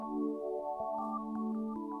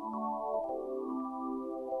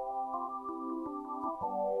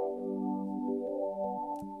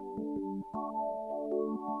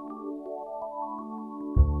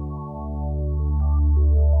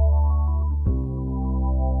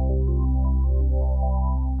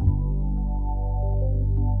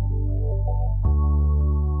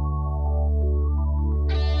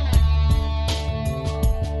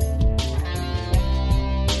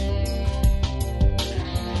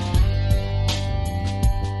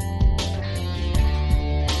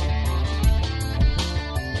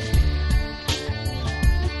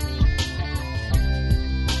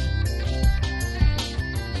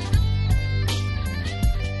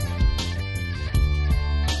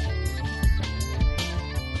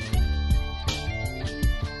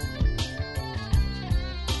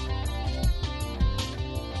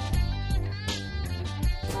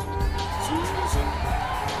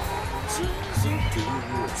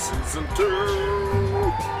Season 2.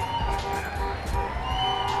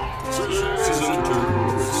 Season 2.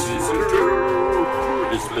 Season 2.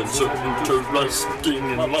 It's been so interesting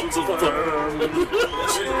and lots of fun.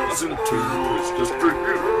 Season 2 is just for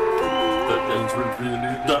you. The things we're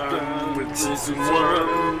really done with Season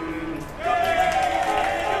 1.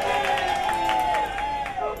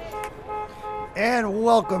 And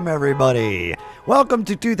welcome, everybody. Welcome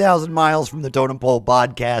to 2,000 Miles from the Totem Pole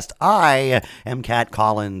podcast. I am Kat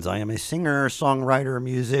Collins. I am a singer, songwriter,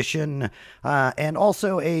 musician, and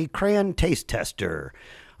also a crayon taste tester.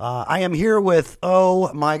 I am here with,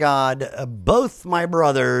 oh my God, both my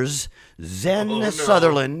brothers, Zen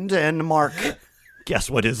Sutherland and Mark. Guess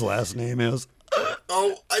what his last name is? I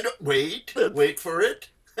don't. Wait for it.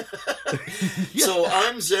 So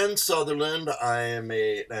I'm Zen Sutherland. I am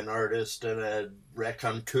an artist and a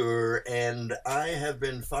raconteur, and I have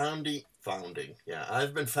been founding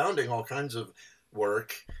all kinds of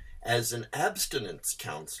work as an abstinence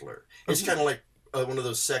counselor. It's kind of like one of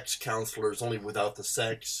those sex counselors, only without the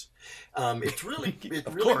sex. It really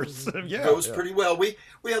goes pretty well. We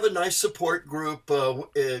have a nice support group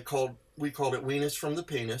called Weenus from the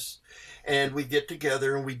Penis. And we get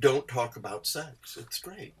together and we don't talk about sex. It's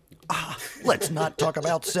great. Let's not talk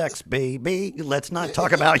about sex, baby. Let's not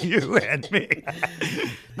talk about you and me.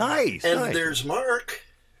 Nice. And there's Mark.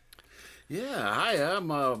 Yeah, hi, I'm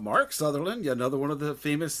Mark Sutherland, another one of the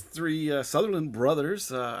famous three Sutherland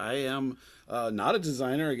brothers. I am not a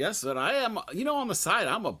designer, I guess, but I am, on the side,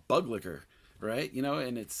 I'm a bug licker. Right,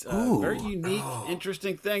 and it's a very unique,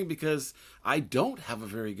 interesting thing because I don't have a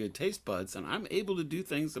very good taste buds, and I'm able to do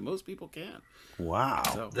things that most people can't. Wow,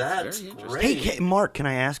 so that's great. Hey, Mark, can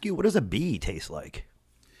I ask you, what does a bee taste like?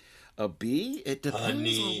 A bee? It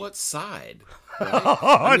depends on what side. Right?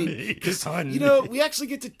 Honey. We actually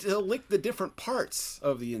get to lick the different parts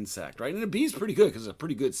of the insect, right? And a bee's pretty good because it's a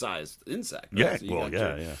pretty good sized insect. Right? Yeah,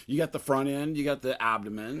 so you got the front end, you got the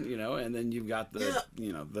abdomen, and then you've got the,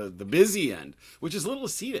 the busy end, which is a little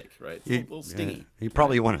acidic, right? It's a little stingy. Yeah. You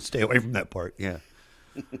probably want to stay away from that part, yeah.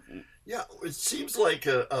 Yeah, it seems like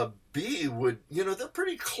a bee would, they're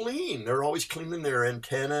pretty clean. They're always cleaning their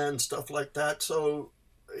antenna and stuff like that, so...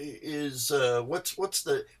 what's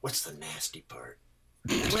the nasty part?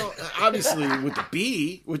 Well, obviously with the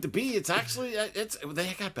bee, it's actually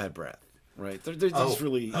they got bad breath, right? They're just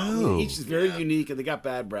really each is very unique, and they got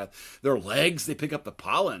bad breath. Their legs, they pick up the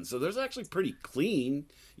pollen, so there's actually pretty clean,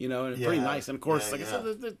 and pretty nice. And of course, I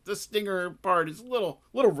said, the stinger part is a little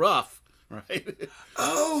rough. Right.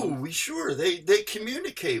 They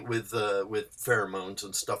communicate with pheromones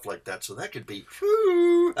and stuff like that. So that could be,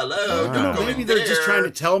 hello. Maybe they're just trying to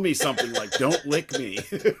tell me something like, "Don't lick me."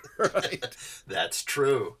 Right. That's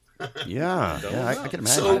true. Yeah, I can imagine.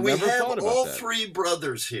 So we have all three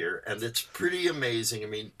brothers here, and it's pretty amazing. I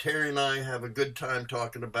mean, Terry and I have a good time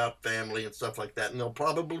talking about family and stuff like that, and there'll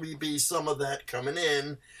probably be some of that coming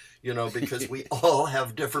in. Because we all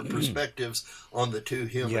have different perspectives on the two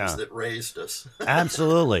humans that raised us.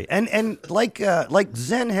 Absolutely. And like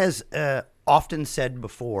Zen has often said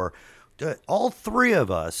before, all three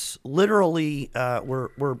of us literally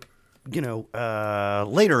were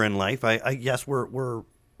later in life, I guess we're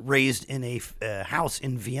raised in a house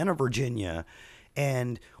in Vienna, Virginia.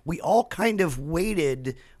 And we all kind of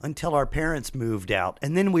waited until our parents moved out,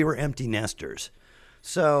 and then we were empty nesters.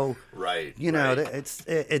 So,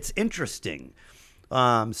 it's interesting.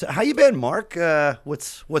 So how you been, Mark?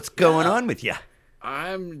 What's going on with you?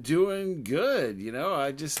 I'm doing good.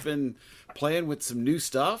 I just been playing with some new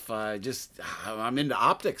stuff. I'm into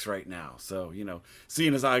optics right now. So,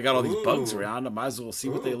 seeing as I got all these bugs around, I might as well see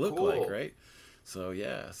what they look like, right? So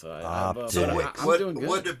I'm doing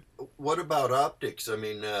good. What about optics? I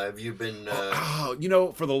mean, have you been?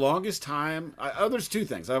 For the longest time, there's two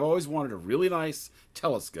things. I've always wanted a really nice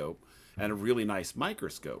telescope and a really nice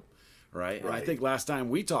microscope, right? And I think last time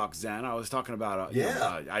we talked, Zen, I was talking about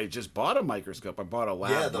I just bought a microscope. I bought a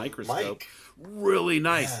lab microscope, really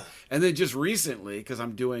nice. Yeah. And then just recently, because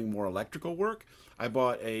I'm doing more electrical work, I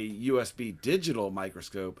bought a USB digital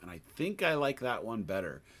microscope, and I think I like that one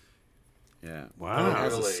better. Yeah. Wow. It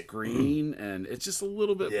has a screen, and it's just a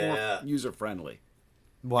little bit more user-friendly.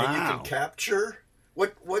 Wow. And you can capture?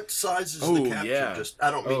 What size is the capture? Yeah. I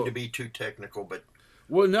don't mean to be too technical, but...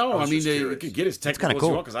 Well, no, I mean, you could get as technical as you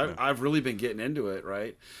want, because cool. I've really been getting into it,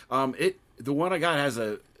 right? The one I got has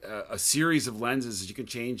a series of lenses that you can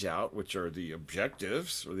change out, which are the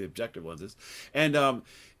objectives, or the objective lenses. And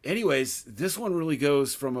anyways, this one really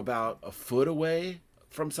goes from about a foot away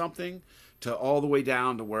from something to all the way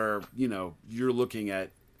down to where, you're looking at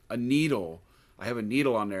a needle. I have a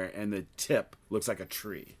needle on there, and the tip looks like a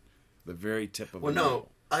tree. The very tip of a needle.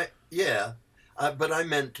 But I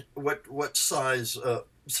meant what size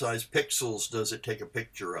pixels does it take a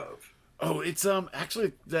picture of? Oh, it's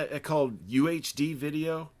actually that called UHD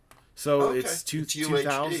video. So Okay. it's It's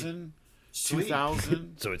 2000. Sweet.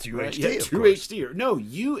 2000. So it's Right? UHD, Yeah, of 2HD or no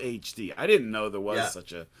UHD. I didn't know there was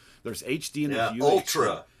such a. There's HD and there's UHD.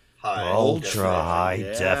 Ultra high. Ultra high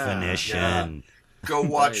Yeah. definition. Go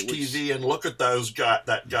watch Right, which- TV and look at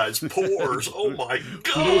that guy's pores. Oh my Look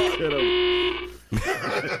god! at 'em.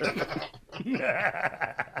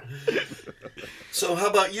 So how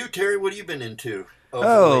about you, Terry? What have you been into?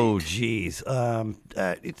 Oh, late? geez.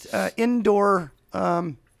 It's indoor.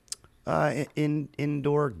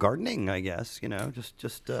 Indoor gardening, I guess.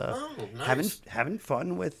 Just nice. having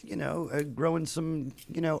fun with growing some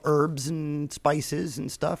herbs and spices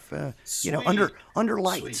and stuff. Sweet. Under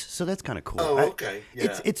lights. Sweet. So that's kind of cool. Oh, okay.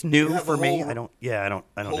 Yeah. It's You new have for a me. whole- I don't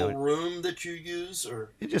know. Whole room that you use,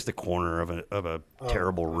 or It's just a corner of a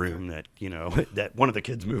terrible room that that one of the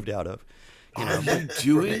kids moved out of. Are you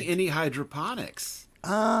doing any hydroponics?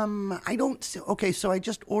 I don't. Okay, so I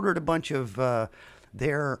just ordered a bunch of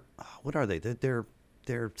their what are they?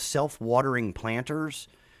 They're self-watering planters,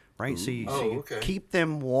 right? So you okay. keep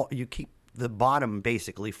them. You keep the bottom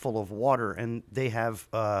basically full of water, and they have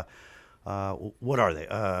what are they?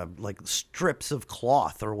 Like strips of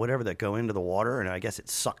cloth or whatever that go into the water, and I guess it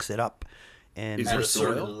sucks it up. And Is at there a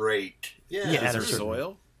certain soil? rate. Yeah, Is at a there certain-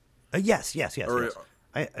 soil? yes. Or-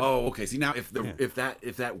 I, Oh, okay. See now, if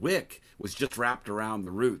that wick was just wrapped around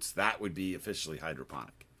the roots, that would be officially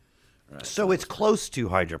hydroponic. Right. So it's close to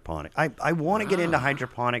hydroponic. I want to get into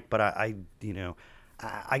hydroponic, but I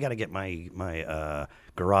got to get my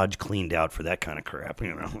garage cleaned out for that kind of crap.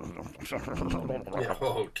 Yeah,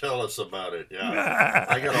 oh, tell us about it. Yeah,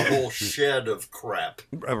 I got a whole shed of crap.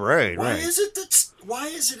 Right. Why is it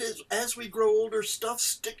as we grow older, stuff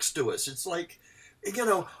sticks to us? It's like,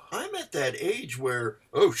 I'm at that age where,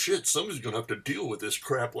 oh shit, somebody's gonna have to deal with this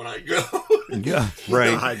crap when I go. Yeah,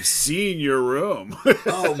 right. I've seen your room.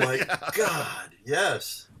 Oh my god,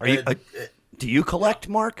 yes. Are you? Do you collect,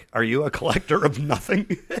 Mark? Are you a collector of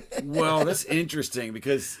nothing? Well, that's interesting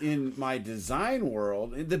because in my design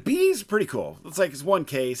world, the bees are pretty cool. It's one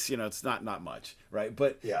case, it's not much, right?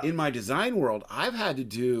 But in my design world, I've had to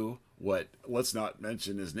do what, let's not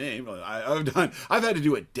mention his name. I've had to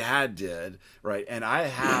do what Dad did, right? And I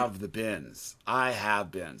have the bins.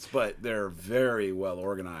 But they're very well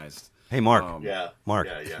organized. Hey, Mark. Mark.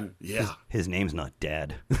 Yeah. His name's not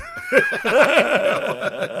Dad.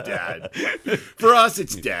 Dad. For us,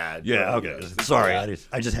 it's Dad. Yeah. Okay. Sorry,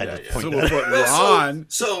 I just had to point So that we'll out. put Ron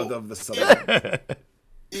so- of the Sutherland.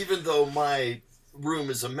 Even though my room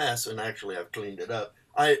is a mess, and actually I've cleaned it up,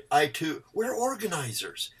 I too, we're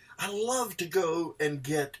organizers. I love to go and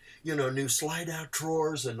get, new slide out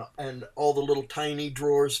drawers and all the little tiny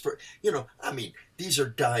drawers for, these are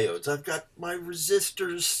diodes. I've got my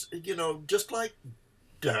resistors, just like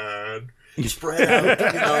Dad, spread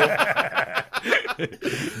out,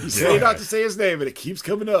 Say not to say his name, and it keeps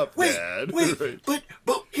coming up. Wait, Dad. wait,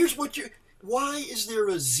 but here's why is there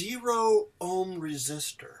a 0 ohm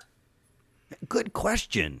resistor? Good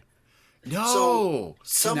question. No. So,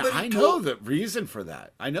 See, now, somebody I know told- the reason for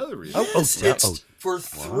that. I know the reason. Yes, yeah, it's for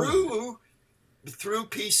through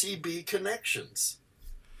PCB connections.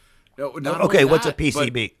 No, not Okay, only what's a that,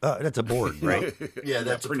 PCB? That's a board, right? Yeah,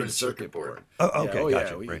 that's a printed printed circuit board. Oh, okay, Yeah,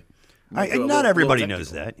 gotcha. we- Right. we do a Not little everybody technical.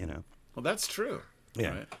 knows that, Well, that's true.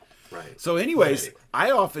 Yeah. Right? Right. So, anyways, Right.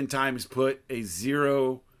 I oftentimes put a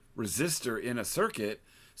 0 resistor in a circuit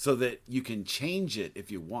so that you can change it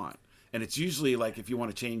if you want. And it's usually like if you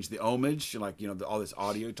want to change the ohmage, all this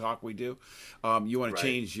audio talk we do, you want to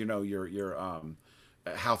change, your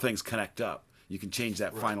how things connect up. You can change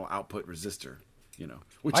that final output resistor,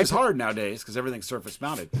 which is hard nowadays because everything's surface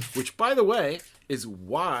mounted. Which, by the way, is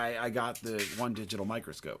why I got the one digital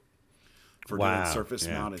microscope for doing surface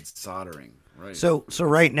mounted soldering. Right. So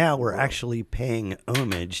right now we're actually paying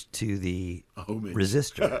homage to the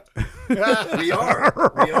resistor. We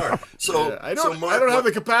are. So Yeah, I so don't Mark, have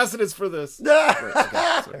the capacitance for this.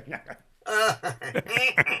 Right, okay,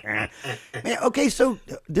 Man, okay, so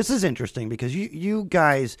this is interesting because you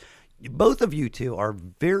guys, both of you two are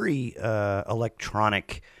very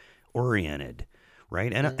electronic oriented,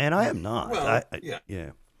 right? And I am not. Well,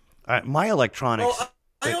 My electronics. Well,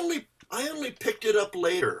 I only picked it up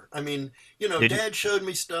later. I mean, Dad showed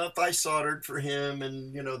me stuff. I soldered for him,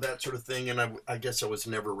 and that sort of thing. And I guess I was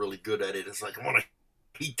never really good at it. It's like I want to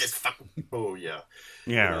heat this fucking. Oh yeah.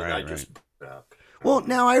 Right. Just. Well,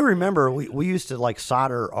 now I remember we used to like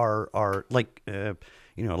solder our like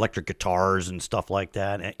electric guitars and stuff like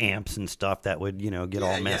that, amps and stuff that would get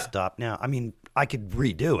all messed up. Now, I mean, I could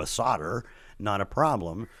redo a solder, not a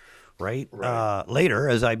problem. Right. Right. Later,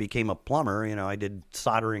 as I became a plumber, I did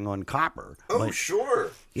soldering on copper. Oh,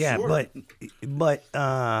 sure. Yeah, Sure. but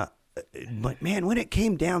man, when it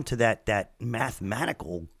came down to that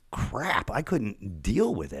mathematical crap, I couldn't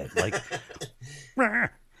deal with it. Like,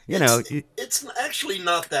 It's actually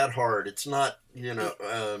not that hard. It's not,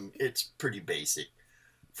 it's pretty basic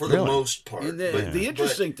for the Really? most part. And the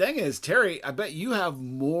interesting thing is, Terry, I bet you have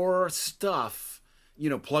more stuff,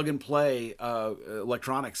 plug and play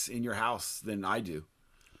electronics in your house than I do.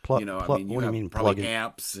 You what do you have mean probably plug-in?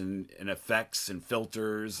 amps and effects and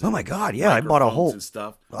filters. Oh my God! Yeah, I bought a whole. And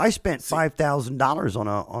stuff. I spent $5,000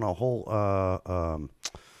 on a whole.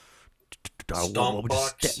 Stomp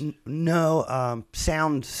box?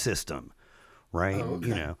 Sound system, right? Oh,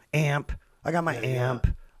 okay. Amp. I got my amp.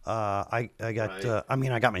 I got. Right.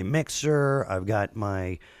 I got my mixer. I've got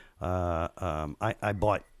my. I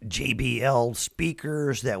bought JBL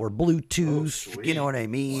speakers that were Bluetooth. sweet. You know what I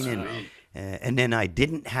mean? Sweet. And then I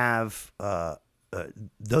didn't have.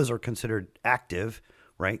 Those are considered active,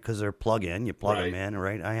 right? Because they're plug-in. You plug them Right. in,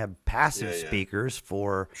 right? I have passive Yeah. speakers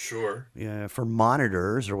for. Sure. For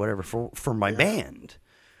monitors or whatever for my band,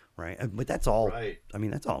 right? But that's all. Right. I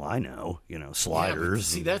mean, that's all I know. Yeah, but Sliders.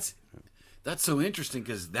 see, that's so interesting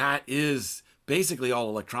because that is basically all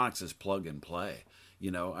electronics is plug and play.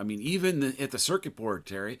 Even at the circuit board,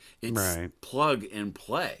 Terry, it's Right. plug and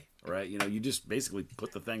play, right? You just basically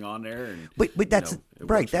put the thing on there, and But that's it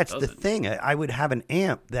right. works or That's the doesn't. thing. I would have an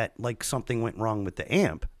amp that like something went wrong with the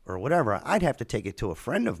amp or whatever. I'd have to take it to a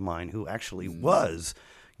friend of mine who actually was,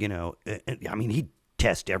 I mean, he'd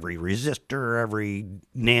test every resistor, every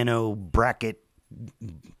nano bracket,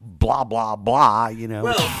 blah blah blah. Well,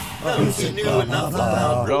 no, he knew enough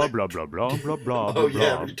about Blah blah blah blah blah blah. Oh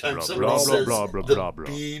yeah, every time blah, somebody blah, says blah, blah, the blah, blah.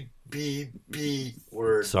 B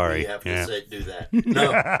word, Sorry, we have to yeah. do that.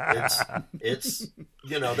 No, it's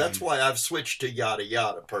that's why I've switched to yada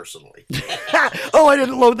yada personally. Oh, I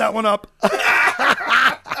didn't load that one up.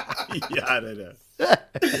 Yeah, I don't know.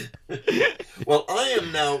 Well, I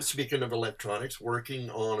am now, speaking of electronics, working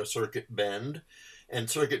on a circuit bend. And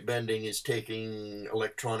circuit bending is taking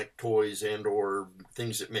electronic toys and or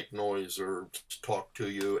things that make noise or talk to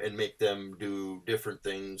you and make them do different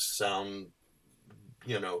things, sound,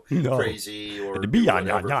 No. crazy or Be do on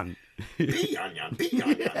whatever. yon. Be on yon, be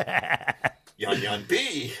on yon. Yon yon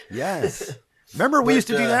be. Yes. Remember we But, used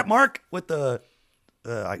to do that, Mark, with the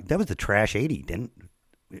that was the Trash 80,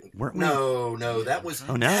 weren't we? No, that was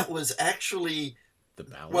Oh, no? that was actually The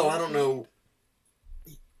ballad. well, I don't know.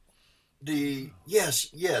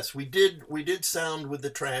 Yes, we did sound with the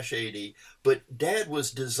Trash 80, but Dad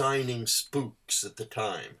was designing spooks at the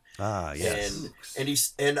time. Ah, yes.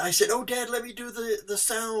 And I said, "Oh, Dad, let me do the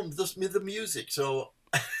sound, the music." So,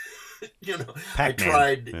 I Pac-Man.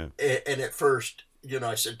 tried, Yeah. and at first,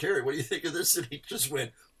 I said, "Terry, what do you think of this?" And he just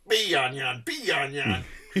went, "Be on yon, be on yon,"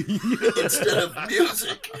 instead of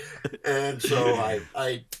music. And so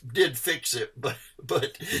I did fix it, but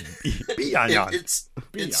Be on yon.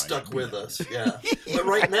 it stuck with us. Yeah. But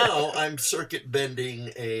right now I'm circuit bending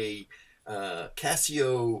a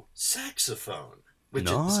Casio saxophone, which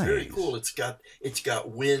is very Nice. cool. It's got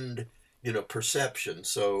wind, perception.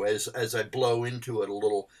 So as I blow into it, a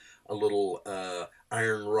little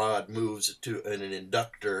iron rod moves to an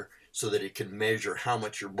inductor so that it can measure how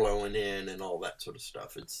much you're blowing in and all that sort of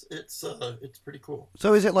stuff. It's pretty cool.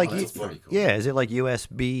 So is it like that's pretty cool. yeah, is it like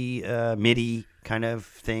USB MIDI kind of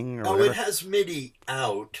thing or Oh, whatever? it has MIDI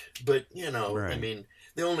out, but Right. I mean,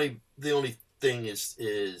 the only thing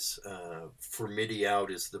is for MIDI out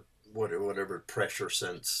is the whatever pressure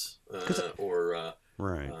sense or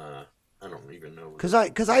Right. I don't even know. Because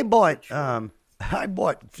I bought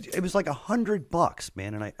it was like $100,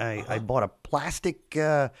 man, and I bought a plastic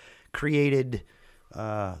created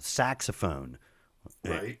saxophone.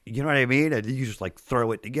 Right. You know what I mean? And you just like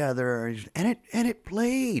throw it together, and it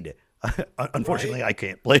played. Unfortunately, Right. I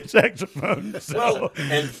can't play saxophone. So. Well,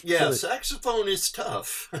 and saxophone is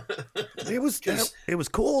tough. It was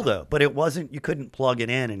cool though, but it wasn't. You couldn't plug it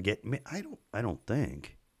in and get. I don't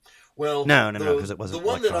think. Well, No, because it wasn't the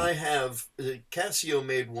one that I electronic. have. Casio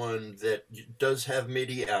made one that does have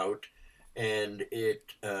MIDI out, and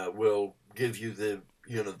it will give you the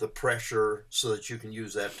pressure so that you can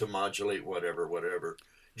use that to modulate whatever.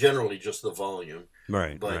 Generally, just the volume.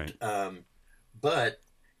 Right. But right. but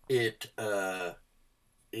it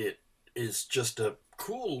is just a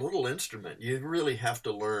cool little instrument. You really have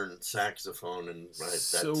to learn saxophone, and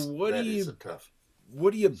So that is a tough.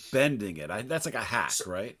 What are you bending it? That's like a hack,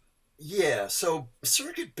 right? Yeah, so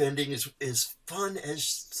circuit bending is fun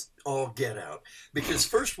as all get out. Because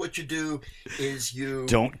first what you do is you...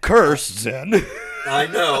 Don't curse, Zen. I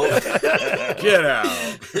know. Get out.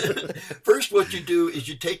 First what you do is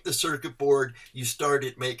you take the circuit board, you start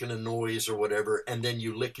it making a noise or whatever, and then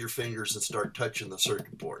you lick your fingers and start touching the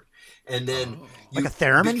circuit board. And then... Like a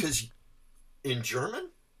theremin? Because in German?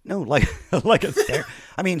 No, like a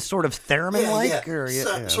I mean, sort of theremin-like?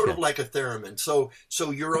 Yeah. Sort of like a theremin. So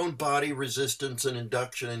your own body resistance and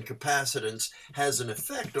induction and capacitance has an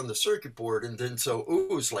effect on the circuit board, and then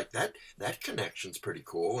it's like that connection's pretty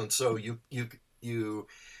cool. And so you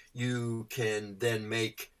can then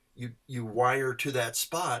you wire to that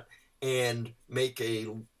spot and make a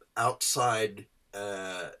outside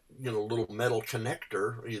little metal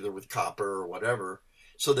connector, either with copper or whatever,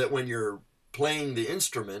 so that when you're playing the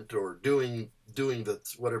instrument or doing the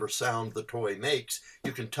whatever sound the toy makes,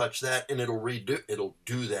 you can touch that and it'll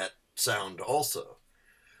do that sound also.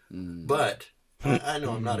 But I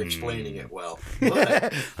know I'm not explaining it well.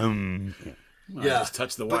 But Just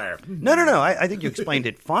touch the wire. No. I think you explained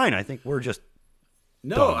it fine. I think we're just...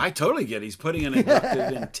 No, I totally get it. He's putting an inductive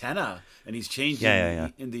antenna, and he's changing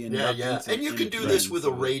in the inductance. And you can do this with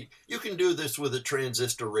you can do this with a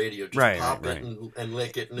transistor radio. Just pop it and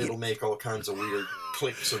lick it, and it'll make all kinds of weird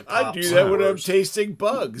clicks and pops. I do that when I'm tasting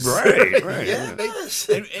bugs. Right. Yes.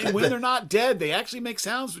 And when they're not dead, they actually make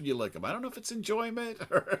sounds when you lick them. I don't know if it's enjoyment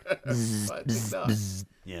or...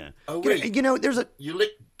 Yeah. Oh, wait. There's a... You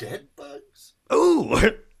lick dead bugs? Ooh!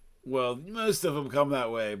 Well, most of them come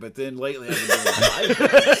that way, but then lately I've been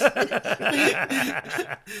doing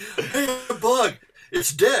Hey, a bug.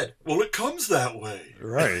 It's dead. Well, it comes that way.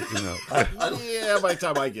 Right. yeah, by the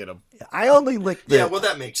time I get them. I only lick the... Yeah, well,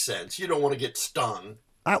 that makes sense. You don't want to get stung.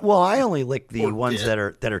 I only lick the ones that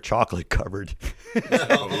are chocolate covered.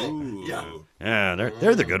 Oh, yeah. Yeah,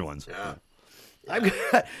 they're the good ones. Yeah.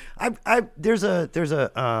 There's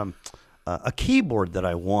a keyboard that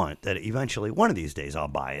I want that eventually one of these days I'll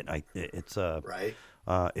buy it. It's a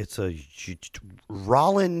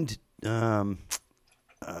Roland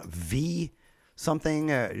V something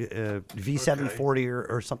V740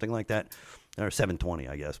 or something like that, or 720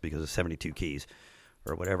 I guess, because it's 72 keys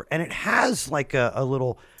or whatever. And it has like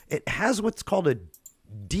it has what's called a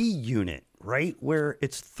D unit, right, where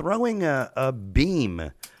it's throwing a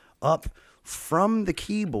beam up from the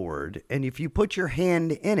keyboard, and if you put your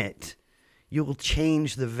hand in it, you'll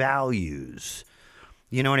change the values.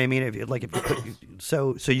 You know what I mean? If you put,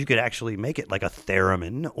 so you could actually make it like a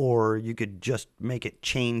theremin, or you could just make it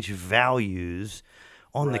change values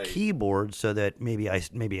on the keyboard, so that maybe I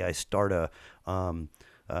start a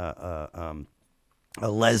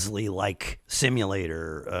Leslie-like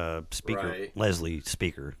simulator speaker, Leslie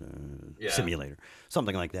speaker simulator,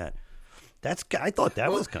 something like that. I thought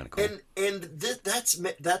that was kind of cool. And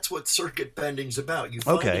that's what circuit bending's about. You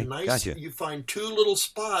find gotcha. You find two little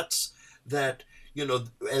spots that,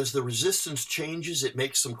 as the resistance changes, it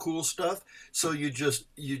makes some cool stuff. So you just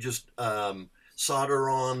solder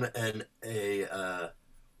on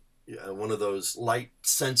one of those light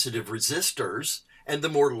sensitive resistors, and the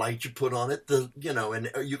more light you put on it, and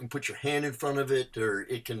you can put your hand in front of it, or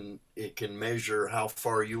it can measure how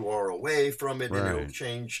far you are away from it, and it'll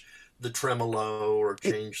change the tremolo or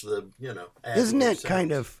change the, isn't that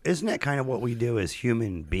kind of what we do as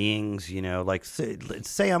human beings? Like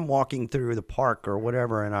say I'm walking through the park or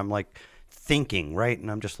whatever, and I'm like thinking, right? And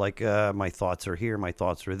I'm just like, my thoughts are here, my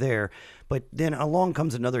thoughts are there. But then along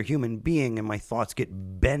comes another human being, and my thoughts get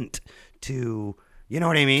bent to, you know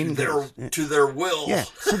what I mean? To their will. Yeah.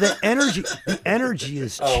 So the energy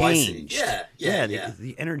is changed. Oh, I see. Yeah.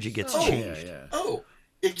 The energy gets changed. Yeah. Oh,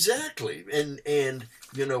 exactly. And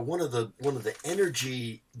one of the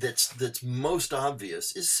energy that's most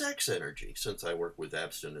obvious is sex energy, since I work with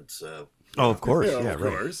abstinence. Of course. Of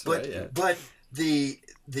course. But the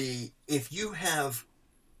if you have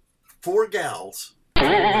 4 gals,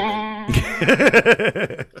 I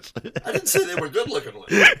didn't say they were good looking ones.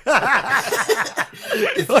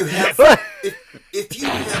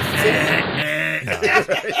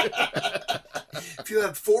 If you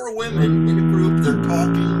have 4 women in a group, they're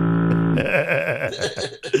talking.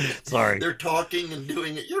 Sorry. They're talking and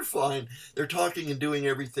doing it. You're fine. They're talking and doing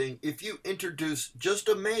everything. If you introduce just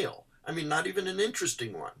a male, I mean, not even an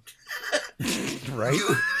interesting one, right?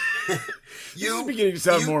 This is beginning to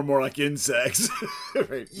sound more and more like insects.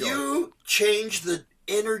 You change the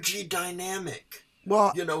energy dynamic.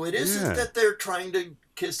 Well, it isn't that they're trying to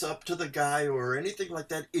kiss up to the guy or anything like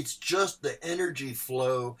that. It's just the energy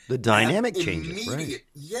flow. The dynamic changes, right?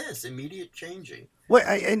 Yes, immediate changing. Well,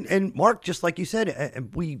 and Mark, just like you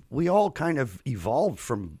said, we all kind of evolved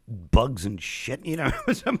from bugs and shit, you know.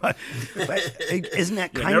 Isn't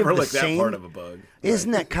that kind of the same? That part of a bug.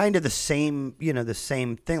 Isn't that kind of the same? You know, the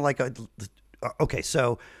same thing. Like, okay,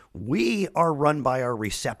 so we are run by our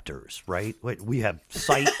receptors, right? We have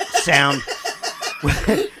sight, sound.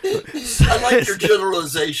 I like your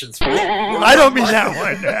generalizations. I don't mean that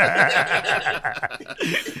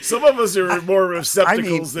one. Some of us are more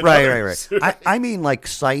receptacles than others. Right. I mean like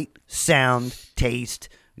sight, sound, taste,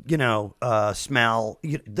 you know, smell,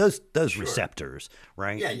 those receptors,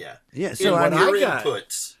 right? Yeah. So our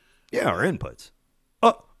inputs. Yeah, our inputs.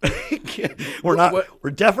 Oh, we're not. We're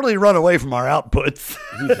definitely run away from our outputs.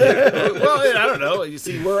 Well, I don't know. You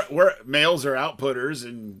see, we're males are outputters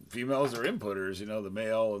and females are inputters. You know, the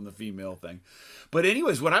male and the female thing. But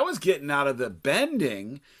anyways, what I was getting out of the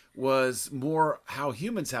bending was more how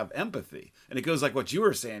humans have empathy, and it goes like what you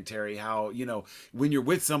were saying, Terry. How, you know, when you're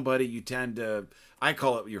with somebody, you tend to. I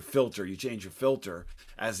call it your filter. You change your filter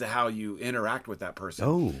as to how you interact with that person.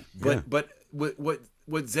 Oh, but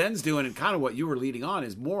what Zen's doing and kind of what you were leading on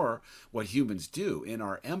is more what humans do in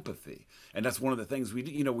our empathy. And that's one of the things we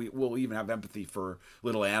do. You know, we'll even have empathy for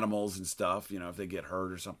little animals and stuff, you know, if they get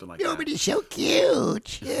hurt or something like that. Nobody's so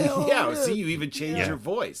cute. Yeah, see, you even change your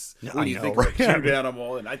voice when you think of a cute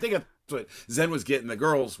animal. And I think that's what Zen was getting. The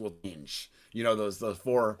girls will change. You know, those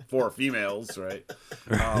four females, right?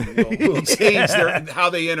 Will change how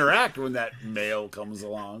they interact when that male comes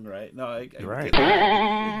along, right? No, I right.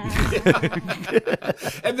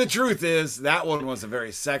 And the truth is, that one was a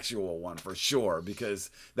very sexual one for sure, because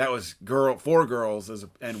that was four girls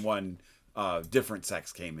and one different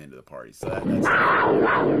sex came into the party. So that's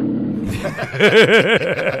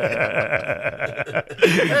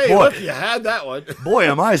hey, boy, look, you had that one. Boy,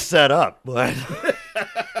 am I set up, but.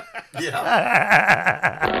 Yeah.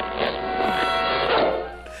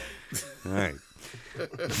 All right.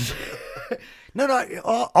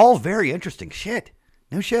 No, all very interesting shit.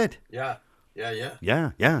 No shit. Yeah.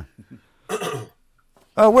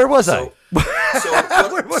 Where was I?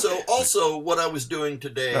 So also what I was doing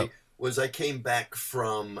today was I came back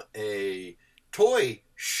from a toy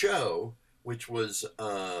show, which was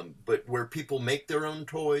but where people make their own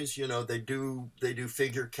toys. You know, they do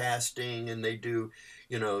figure casting, and they do,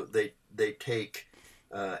 you know, they take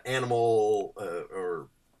animal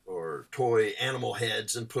or toy animal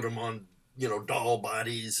heads and put them on, you know, doll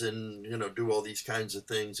bodies, and, you know, do all these kinds of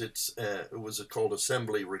things. It was called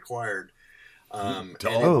Assembly Required. Like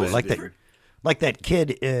that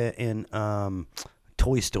kid in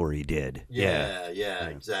Toy Story did. Yeah,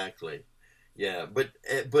 exactly. Yeah, but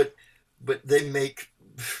they make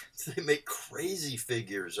crazy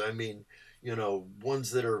figures. I mean, you know,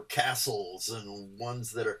 ones that are castles and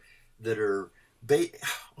ones that are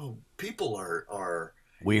people are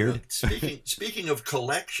weird. You know, speaking of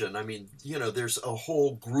collection, I mean, you know, there's a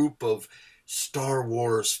whole group of Star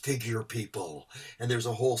Wars figure people, and there's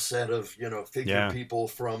a whole set of, you know, figure people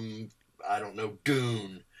from, I don't know,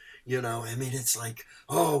 Dune. You know, I mean, it's like,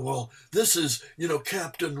 oh, well, this is, you know,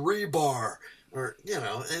 Captain Rebar. Or, you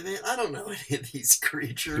know, I mean, I don't know any of these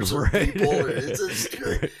creatures or people.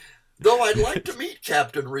 Though I'd like to meet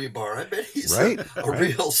Captain Rebar. I bet he's a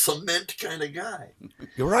real cement kind of guy.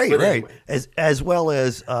 You're right, but anyway. As well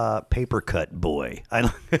as Paper Cut Boy.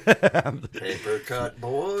 Paper Cut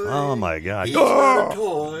Boy. Oh, my God. He's not a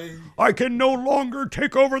toy. I can no longer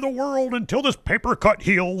take over the world until this paper cut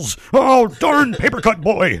heals. Oh, darn Paper Cut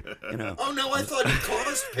Boy. You know. Oh, no, I thought he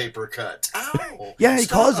caused paper cuts. Ow. Yeah, he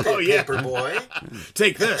caused it. Oh, yeah. Paper Boy.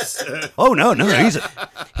 Take this. Oh, no. Yeah.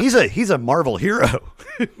 He's a Marvel hero.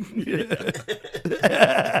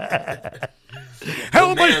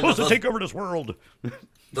 How am I supposed to take over this world?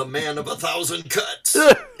 The man of 1,000 cuts.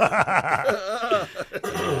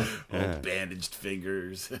 Bandaged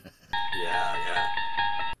fingers. Yeah.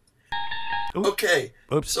 Oops. Okay.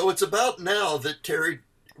 Oops. So it's about now that Terry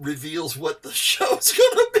reveals what the show's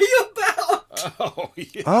going to be about. Oh,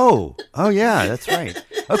 yeah. Oh, yeah, that's right.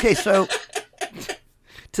 Okay, so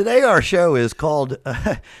today our show is called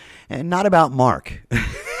Not About Mark.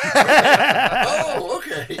 Oh,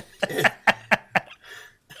 okay.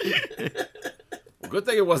 Well, good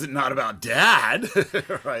thing it wasn't not about Dad.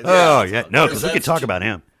 Right. Oh, yeah. No, because we could talk about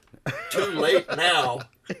him. Too late now.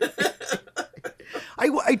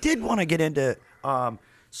 I did want to get into I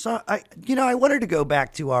wanted to go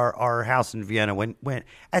back to our house in Vienna when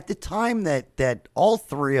at the time that all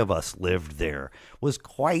three of us lived there was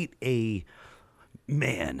quite a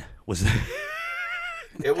man was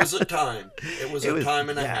It was a time. It was a time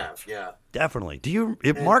and a half. Yeah. Definitely.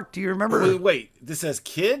 Mark, do you remember? Wait, this as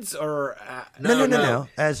kids or? No.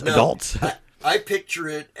 As adults. I picture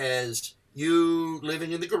it as you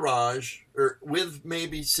living in the garage, or with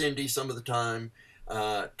maybe Cindy some of the time,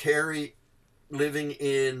 Terry living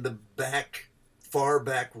in the far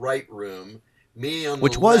back right room, me on the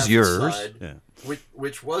which was left yours, side, yeah.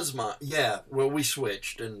 which was my Well, we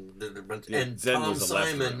switched, and Zen Tom was the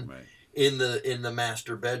left Simon room, right? in the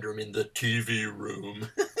master bedroom in the TV room.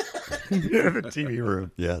 The TV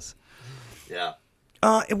room. Yes. Yeah.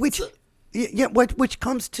 Which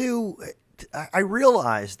comes to, I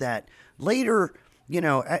realized that later,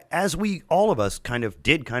 as all of us kind of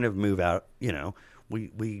move out,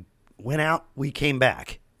 we went out, we came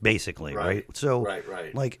back, basically, right? So,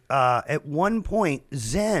 right. like, at one point,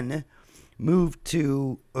 Zen moved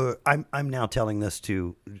to, I'm now telling this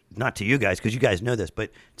not to you guys, because you guys know this, but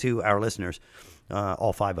to our listeners,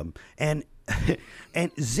 all 5 of them. And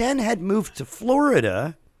Zen had moved to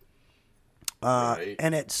Florida,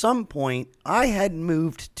 and at some point, I had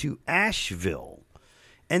moved to Asheville.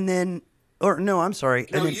 And then, I'm sorry.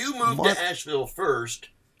 No, you moved to Asheville first.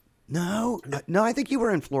 No, I think you were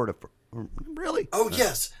in Florida. Really? Oh,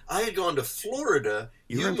 yes. I had gone to Florida.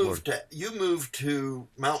 You moved to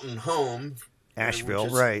Mountain Home. Asheville,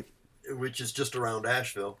 which is just around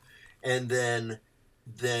Asheville. And then,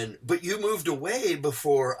 but you moved away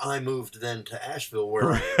before I moved then to Asheville,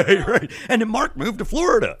 where I am now. Right. And then Mark moved to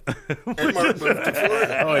Florida.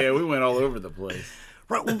 Oh, yeah, we went all over the place.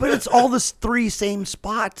 Right, but it's all the 3 same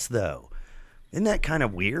spots, though. Isn't that kind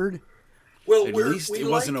of weird? Well, at least it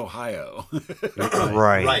wasn't Ohio.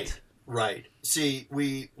 Right. See,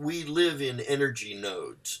 we live in energy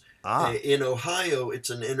nodes. Ah. In Ohio, it's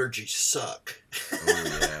an energy suck.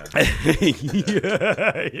 Oh,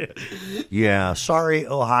 yeah. Yeah. Sorry,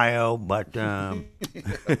 Ohio, but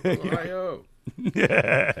Ohio.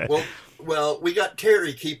 Well, we got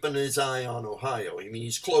Terry keeping his eye on Ohio. I mean,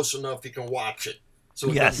 he's close enough he can watch it,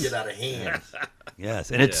 so it doesn't get out of hand.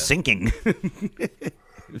 Yes, and it's sinking.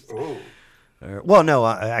 Oh. Well, no,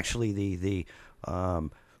 actually, the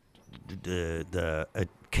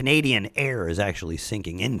Canadian air is actually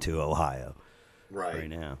sinking into Ohio right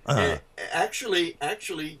now.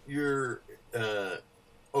 Actually, your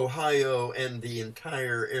Ohio and the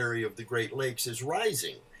entire area of the Great Lakes is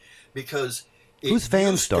rising because whose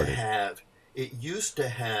fan started? It used to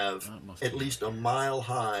have at least a mile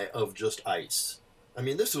high of just ice. I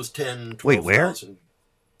mean, this was 10,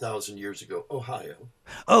 12,000 years ago. Ohio.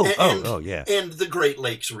 Oh, yeah. And the Great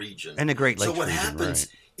Lakes region. And the Great Lakes region, So what happens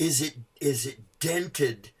is it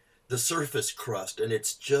dented the surface crust, and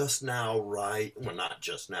it's just now not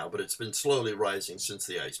just now, but it's been slowly rising since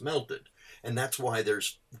the ice melted. And that's why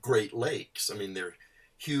there's Great Lakes. I mean, there are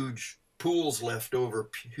huge pools left over,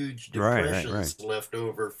 huge depressions left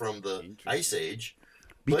over from the Ice Age.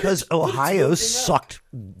 Because Ohio sucked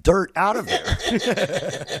dirt out of there.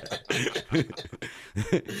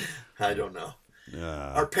 I don't know.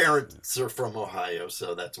 Our parents are from Ohio,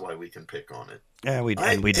 so that's why we can pick on it. Yeah, we do.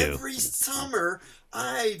 Every summer,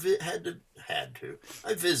 I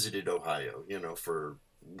I visited Ohio, for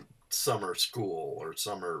summer school or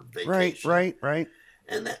summer vacation. Right.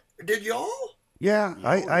 And did y'all? Yeah,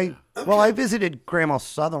 I visited Grandma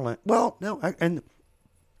Sutherland. Well, no,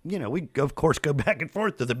 we of course go back and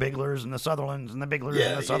forth to the Biglers and the Sutherlands and the Biglers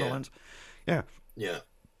and the Sutherlands. Yeah. It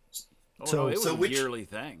was a yearly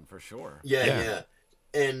thing for sure. Yeah.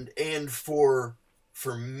 And for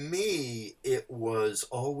me, it was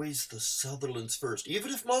always the Sutherlands first.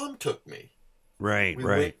 Even if Mom took me. We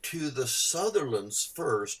went to the Sutherlands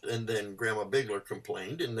first, and then Grandma Bigler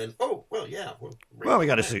complained, and then we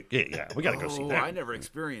got to see. Yeah, we got to go see that. I never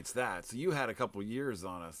experienced that. So you had a couple years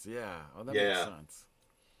on us. Yeah. Oh, that makes sense.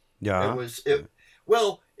 Yeah.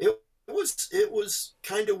 It was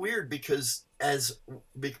kind of weird because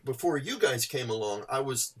before you guys came along, I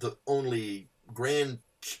was the only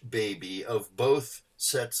grandbaby of both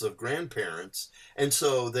sets of grandparents, and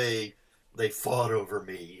so they fought over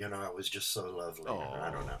me. I was just so lovely.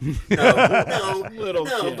 I don't know.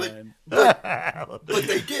 But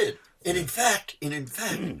they did. And in fact,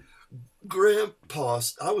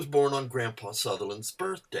 I was born on Grandpa Sutherland's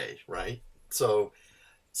birthday, right? So.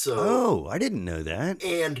 Oh, I didn't know that.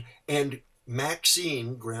 And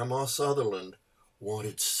Maxine, Grandma Sutherland,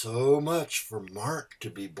 wanted so much for Mark to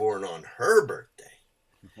be born on her birthday,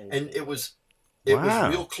 and it was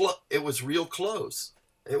real close. It was real close.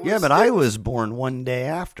 I was born one day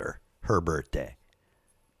after her birthday.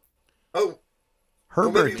 Oh, her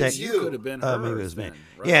birthday. You could have been hers. Maybe it was me. Then,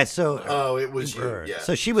 right? Yeah. So. It was you. Yeah.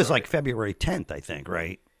 So she was like February 10th, I think,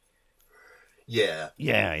 right? Yeah.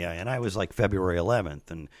 Yeah, and I was like February 11th,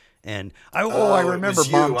 and I remember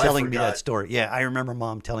Mom telling me that story. Yeah, I remember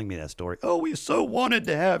Mom telling me that story. Oh, we so wanted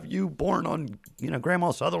to have you born on,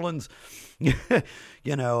 Grandma Sutherland's,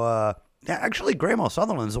 actually Grandma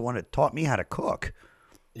Sutherland's the one that taught me how to cook.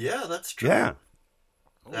 Yeah, that's true. Yeah.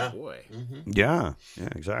 Oh boy. Mm-hmm. Yeah,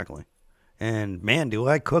 exactly. And man, do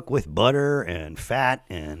I cook with butter and fat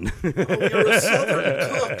and. Oh, you're a Southern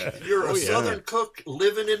cook. You're a Southern cook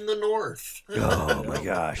living in the North. Oh my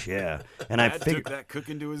gosh, yeah. And I figured took that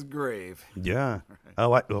cooking to his grave. Yeah.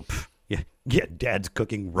 Oh, yeah. Dad's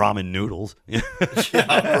cooking ramen noodles. Yeah,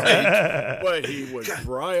 right. But he would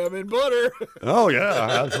fry them in butter. Oh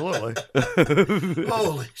yeah, absolutely.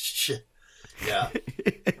 Holy shit. Yeah.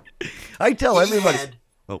 I tell everybody.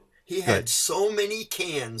 He had so many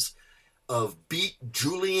cans of beet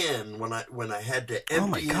julienne when I had to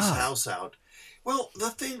empty his house out. Well, the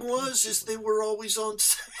thing is they were always on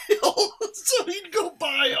sale, so he'd go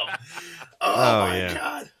buy them. Oh my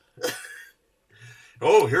God.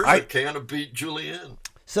 Oh, here's a can of beet julienne.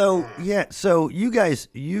 So you guys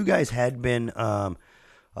had been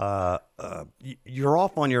you're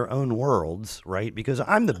off on your own worlds, right? Because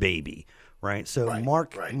I'm the baby, right? So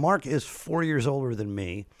Mark is 4 years older than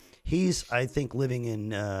me. He's, I think, living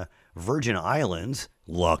in Virgin Islands.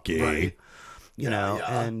 Lucky. Right.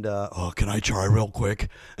 And can I try real quick?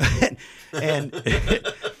 and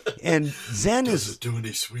Zen Does it do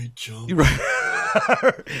any sweet jump? Right.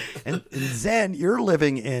 and Zen, you're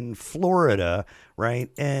living in Florida,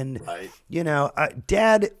 right? And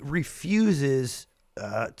Dad refuses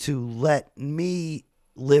to let me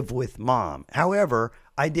live with Mom. However,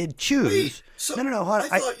 I did choose. Wait, so no.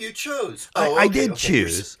 I thought you chose. I did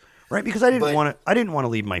choose. Right, because I didn't want to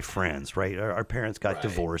leave my friends. Right, our parents got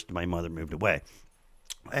divorced. My mother moved away,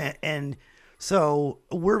 and so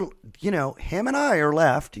we're, him and I are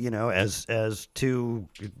left, as two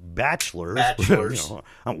bachelors.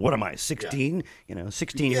 What am I, 16?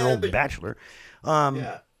 16-year-old bachelor.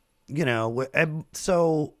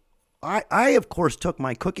 So I of course took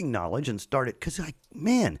my cooking knowledge and started, because I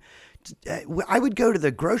would go to the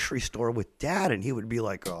grocery store with Dad, and he would be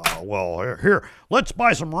like, "Oh, well, here, let's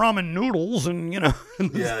buy some ramen noodles," and and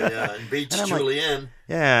beet julienne.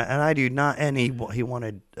 And I do not. And he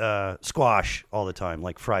wanted squash all the time,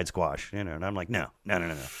 like fried squash, And I'm like, no,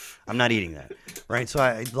 I'm not eating that, right? So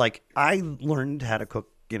I learned how to cook.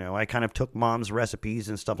 I kind of took Mom's recipes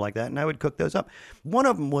and stuff like that, and I would cook those up. One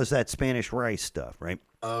of them was that Spanish rice stuff, right?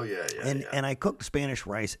 Oh yeah. And I cooked Spanish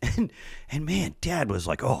rice, and man, Dad was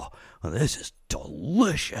like, "Oh, well, this is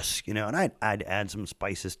delicious," And I'd add some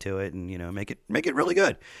spices to it, and make it really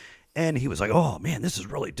good. And he was like, "Oh man, this is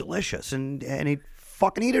really delicious," and he'd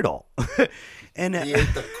fucking eat it all. And he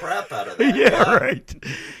ate the crap out of that. Yeah, right.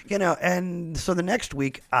 And so the next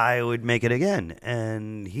week I would make it again,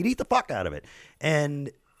 and he'd eat the fuck out of it. And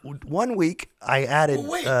one week I added.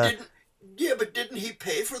 Well, wait, but didn't he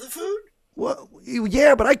pay for the food? Well,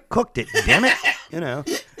 yeah, but I cooked it. Damn it,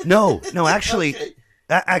 No, actually, okay.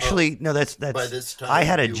 No. That's. By this time I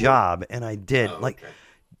had a job, and I did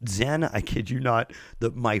Zen. I kid you not.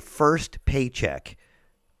 My first paycheck,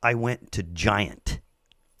 I went to Giant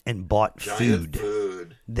and bought food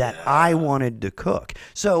that I wanted to cook.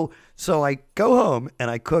 So I go home and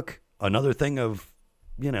I cook another thing of,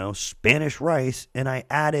 Spanish rice, and I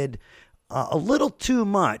added a little too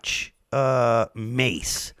much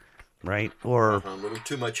mace, right? Or a little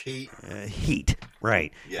too much heat. Heat,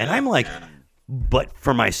 right? Yeah, and I'm like, but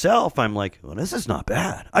for myself, I'm like, well, this is not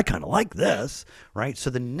bad. I kind of like this, right?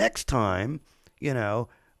 So the next time, so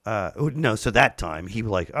that time he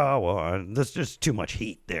was like, oh, well, there's just too much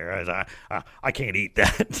heat there. I can't eat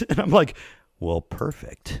that. And I'm like, well,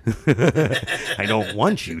 perfect. I don't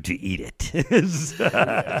want you to eat it.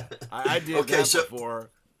 I did that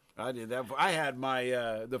before. I did that. I had my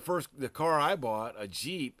the car I bought, a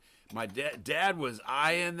Jeep. My dad was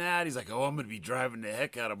eyeing that. He's like, "Oh, I'm going to be driving the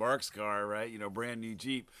heck out of Mark's car, right? Brand new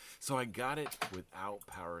Jeep." So I got it without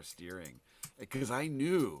power steering because I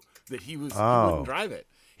knew that he wouldn't drive it.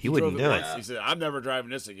 He wouldn't do it. He said, "I'm never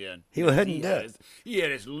driving this again." He wouldn't do it. He had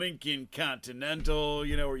his Lincoln Continental,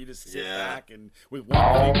 where you just sit back and with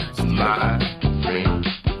one finger steer. My dream,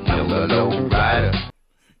 yellow rider.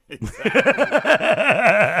 Exactly.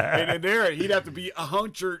 And there, he'd have to be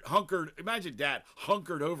hunkered. Imagine Dad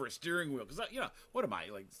hunkered over a steering wheel. Because, what am I,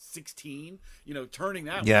 like 16? Turning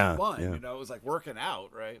that was fun. Yeah. It was like working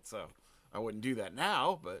out, right? So I wouldn't do that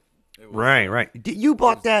now, but it was. Right. You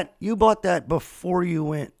bought that before you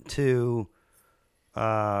went to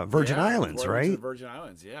Virgin Islands, right? Virgin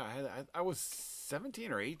Islands. Yeah, I was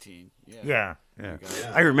 17 or 18. Yeah. Yeah. Yeah.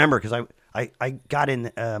 I remember because I got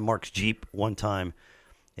in Mark's Jeep one time,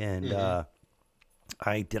 and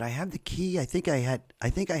did I have the key? I think I had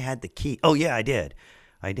the key. Oh yeah, I did.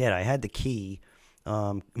 I had the key.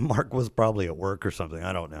 Mark was probably at work or something.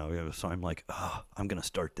 I don't know. So I'm like, oh, I'm going to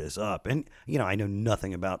start this up. And, I know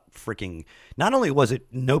nothing about freaking, not only was it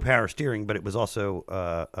no power steering, but it was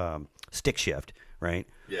also stick shift, right?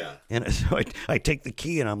 Yeah. And so I take the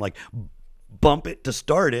key and I'm like, bump it to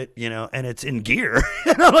start it, and it's in gear.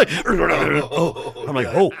 And I'm like,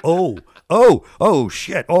 oh,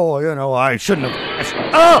 shit. Oh, I shouldn't have.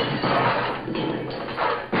 Oh!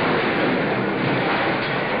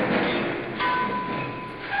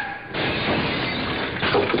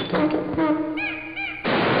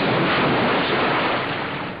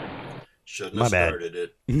 Shouldn't My have bad. started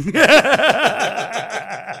it.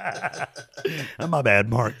 My bad,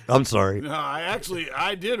 Mark. I'm sorry. No,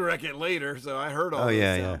 I did wreck it later, so I heard all those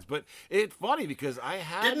sounds. Yeah. But it's funny because I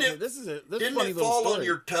had Didn't funny it little fall story. on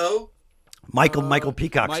your toe? Michael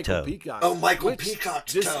Peacock's toe. Peacock. Oh, Michael Which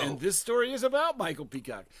Peacock's this, toe. And this story is about Michael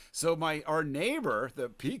Peacock. So our neighbor, the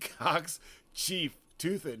Peacock's chief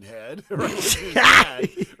Tooth and Head, right? His dad,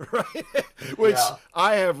 right? Which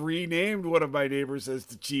I have renamed one of my neighbors as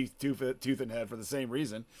the Chief Tooth and Head for the same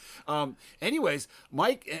reason. Anyways,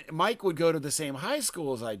 Mike would go to the same high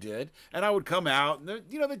school as I did, and I would come out, and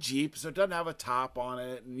the Jeep, so it doesn't have a top on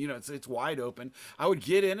it, and it's wide open. I would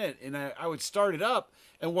get in it, and I would start it up,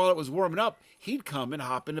 and while it was warming up, he'd come and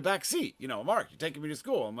hop in the back seat. Mark, you're taking me to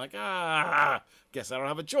school. I'm like, guess I don't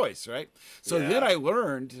have a choice, right? So then I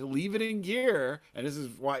learned to leave it in gear, and this is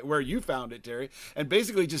where you found it, Terry, and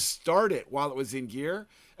basically just start it while it was in gear.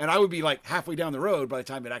 And I would be like halfway down the road by the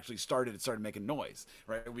time it actually started. It started making noise,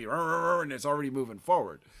 right? It would be, and it's already moving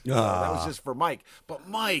forward. So that was just for Mike. But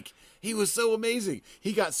Mike, he was so amazing.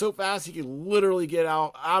 He got so fast, he could literally get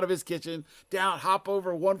out of his kitchen, hop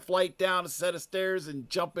over one flight down a set of stairs, and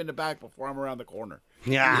jump in the back before I'm around the corner.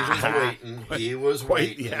 Yeah. He was Quite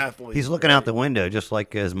waiting. the athlete. He's looking out the window just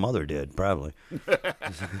like his mother did, probably.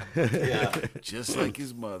 Yeah. Just like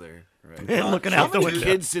his mother. Right. Looking How out the many window.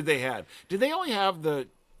 kids did they have? Did they only have the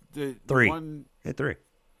Three. one? Yeah, 3.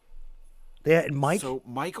 They had Mike, So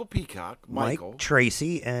Michael Peacock, Mike, Michael,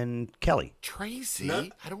 Tracy, and Kelly. Tracy. No.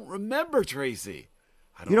 I don't remember Tracy.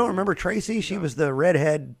 You don't remember Tracy? She was the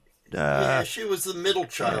redhead. Yeah, she was the middle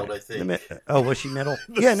child, I think. Was she middle?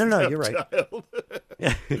 Yeah, no, you're right.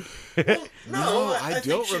 Yeah. Well, No, I think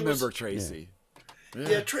don't she remember was, Tracy.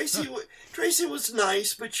 Yeah, Tracy was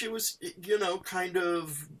nice, but she was, kind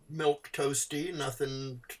of milk toasty.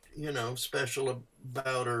 Nothing, special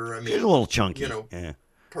about her. I mean, She's a little chunky. Yeah.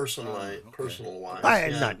 personal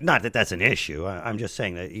wise. Not that that's an issue. I'm just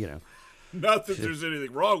saying that, Not that there's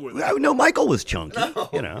anything wrong with it. No, Michael was chunky.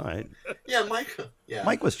 No. Yeah, Mike. Yeah.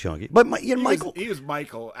 Mike was chunky, but Michael. He was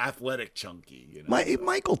Michael, athletic, chunky.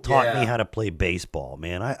 Michael taught me Yeah. how to play baseball,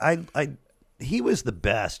 man. He was the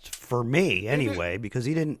best for me anyway, because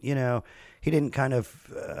he didn't kind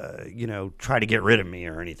of, try to get rid of me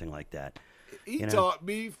or anything like that. He taught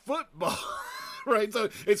me football. Right, so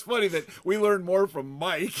it's funny that we learned more from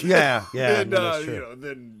Mike. Yeah, than, that's true.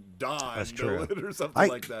 Than Don That's true. or something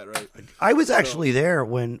like that, right? I was actually there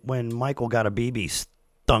when Michael got a BB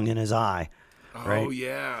stung in his eye. Right? Oh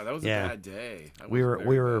yeah, that was a bad day. That We was a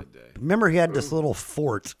were very bad day. remember he had this little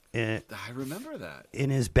fort I remember that. in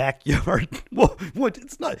his backyard. Well,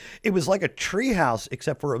 it's not. It was like a tree house,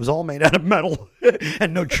 except for it was all made out of metal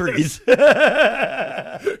and no trees.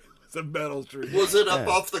 It's a metal tree. Was it up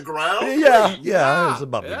off the ground? Yeah, it was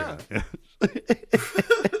above the ground.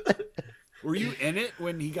 Were you in it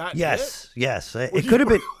when he got hit? Yes. It could have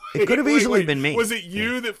been. It could have easily been me. Was it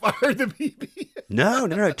you that fired the BB? No.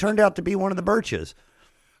 It turned out to be one of the Birches.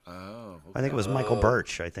 Oh, okay. I think it was Michael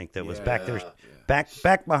Birch. I think that was back there, Yeah.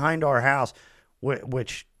 back behind our house,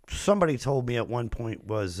 which somebody told me at one point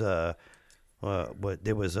was there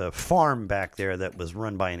was a farm back there that was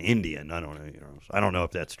run by an Indian. I don't know. I don't know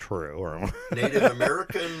if that's true or. Native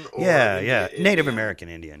American. Or Native Indian? American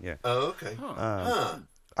Indian. Yeah. Oh, okay.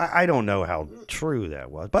 I don't know how true that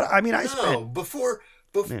was, but I mean, I No, spent.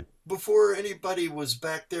 before anybody was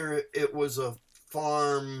back there, it was a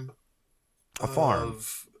farm.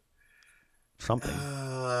 Of, Something.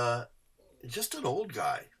 just an old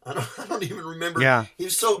guy. I don't even remember. Yeah. He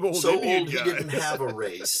was so Indian old he guy. didn't have a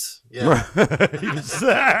race. Yeah.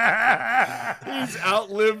 He's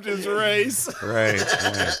outlived his race. Right.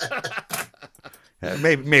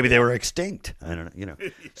 Maybe they were extinct. I don't know.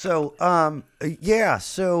 So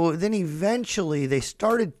so then eventually they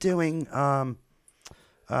started doing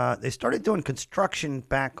they started doing construction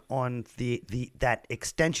back on that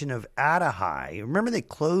extension of Adahai. Remember they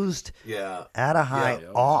closed Adahai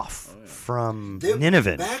off from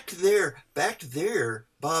Nineveh. Back there,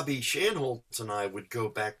 Bobby Shanholtz and I would go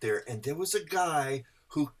back there, and there was a guy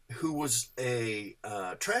who was a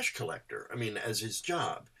trash collector. I mean, as his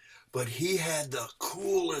job. But he had the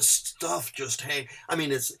coolest stuff just hang. I mean,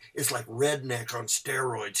 it's like redneck on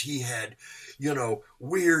steroids. He had,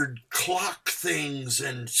 weird clock things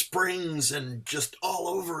and springs and just all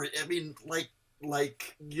over it. I mean,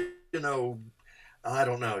 like I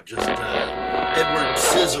don't know, just Edward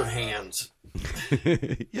Scissorhands.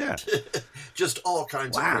 Yeah. Just all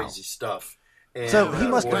kinds of crazy stuff. And, so he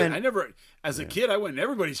must have been. I never, as a kid, I went in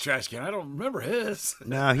everybody's trash can. I don't remember his.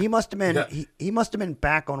 No, he must have been. He must have been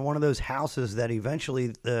back on one of those houses that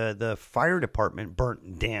eventually the fire department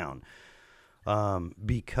burnt down.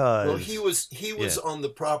 Because he was on the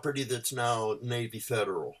property that's now Navy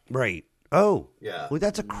Federal. Right. Oh. Yeah. Well,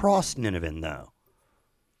 that's across Nineveh, though.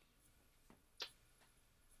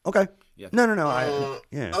 Okay. Yeah. No.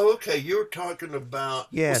 Oh, okay. You're talking about.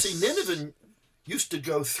 Yes. Well, see, Nineveh used to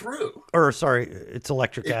go through. Or sorry, it's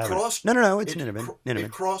Electric Avenue. No, it's Nineveh.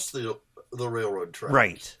 It crossed the railroad track.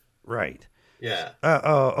 Right. Yeah.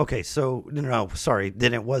 Okay. So no, sorry.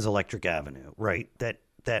 Then it was Electric Avenue, right?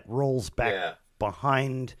 That rolls back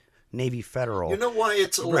behind Navy Federal. You know why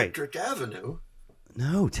it's Electric Avenue?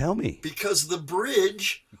 No, tell me. Because the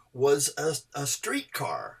bridge was a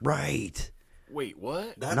streetcar. Right. Wait,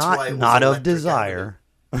 what? That's not why it was not of Electric desire.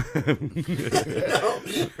 No.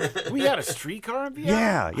 We had a streetcar in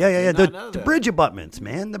Vienna? Yeah. The bridge abutments,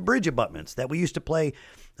 man. The bridge abutments that we used to play.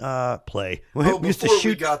 We used to before shoot.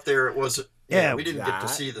 we got there, it was. Yeah, we didn't get to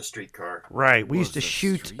see the streetcar. Right. We used to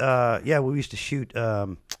shoot. We used to shoot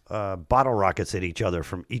bottle rockets at each other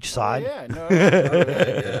from each side.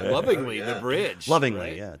 Lovingly, the bridge.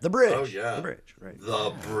 Lovingly, right? The bridge. Oh, yeah. The bridge, right.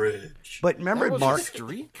 The bridge. But remember, That was Mark, a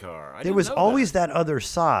streetcar. there was always that other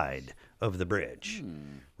side of the bridge,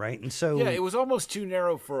 right? And so it was almost too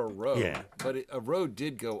narrow for a road. Yeah. But a road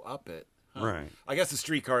did go up it. Huh. Right. I guess the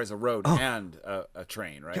streetcar is a road and a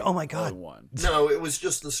train, right? Oh my God. All in one. No, it was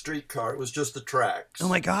just the streetcar. It was just the tracks. Oh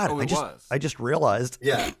my God! Oh, it was. I just realized.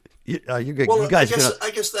 Yeah. You Well, you guys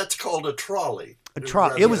I guess that's called a trolley.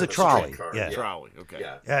 It was a trolley. streetcar. Yeah. Trolley, okay.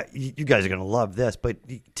 Yeah. You guys are gonna love this, but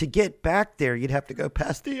to get back there, you'd have to go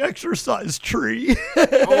past the exercise tree.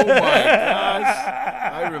 Oh my gosh.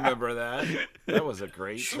 I remember that. That was a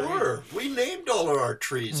great tree. Sure. We named all of our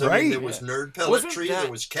trees. I Right. mean, there was Nerd Pellet Wasn't Tree. that-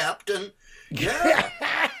 There was Captain. Yeah.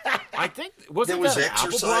 I think wasn't There was that an apple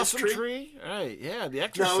exercise blossom tree? tree? Right, yeah, the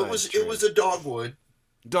exercise No, tree. it was a dogwood.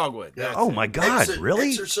 dogwood. Yeah. that's Oh it. my God! Really?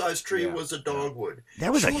 Exercise tree Yeah. was a dogwood.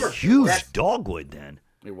 That was a Sure. huge That- dogwood then.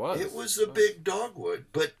 It was. It was a big dogwood,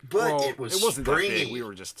 but Well, it was it wasn't that springy. big. We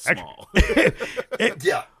were just small.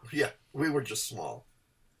 Yeah, we were just small.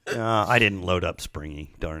 I didn't load up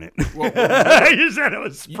Springy. Darn it! You said it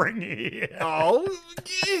was springy. Oh,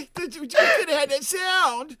 you could have had that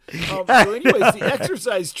sound. So, anyways, the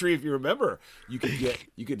exercise tree, if you remember, you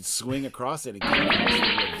could swing across it and get across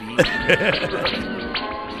the ravine.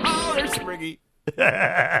 Oh, there's Springy. You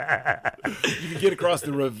could get across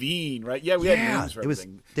the ravine, right? Yeah, we had names for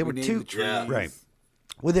everything. There were We named two. the trees. Yeah. Right.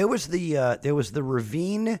 Well, there was the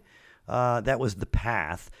ravine. That was the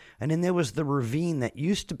path, and then there was the ravine that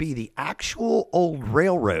used to be the actual old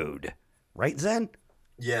railroad, right, Zen?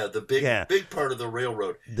 Yeah, the big part of the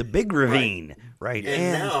railroad. The big ravine, right?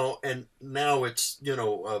 And now it's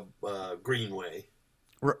greenway.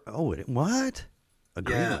 What? A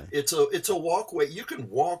greenway? Yeah, it's a walkway. You can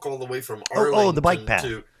walk all the way from Arlington the bike path.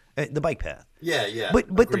 to The bike path. yeah. But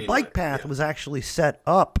a the greenway, bike path yeah. was actually set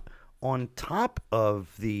up on top of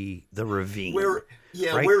the ravine. where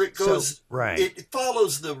right? where it goes. So, right. It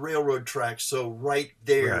follows the railroad tracks. So right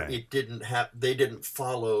there, Right. They didn't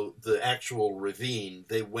follow the actual ravine.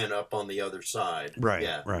 They went up on the other side. Right,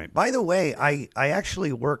 Yeah. right. By the way, I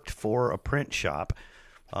actually worked for a print shop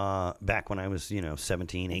back when I was,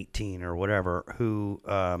 17, 18 or whatever, who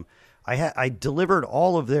I delivered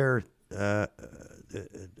all of their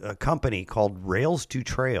a company called Rails to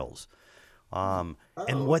Trails. And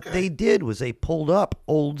what okay. they did was they pulled up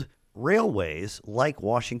old railways like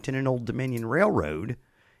Washington and Old Dominion Railroad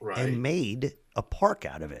Right. and made a park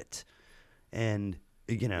out of it. And,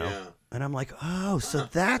 Yeah. and I'm like, oh, so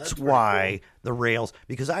that's that's pretty why the rails,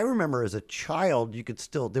 because I remember as a child,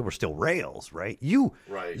 there were still rails, right? You,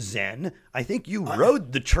 Right. Zen, I think you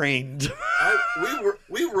rode the train.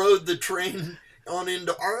 We rode the train on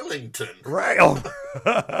into Arlington. Rail.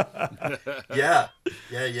 Yeah.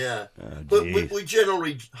 But geez. we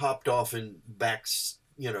generally hopped off in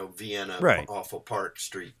Vienna Right. off of Park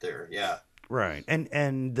Street there. Yeah. Right.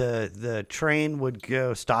 And the train would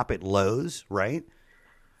go stop at Lowe's, right?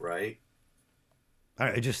 Right.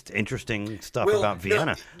 Just interesting stuff Well, about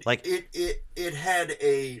Vienna. no, Like it had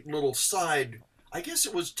a little side. I guess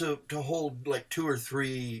it was to hold like 2 or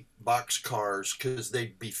 3 box cars because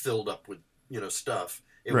they'd be filled up with stuff.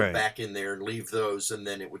 It Right. would back in there and leave those, and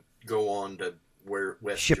then it would go on to where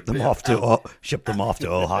West. ship them Japan- off to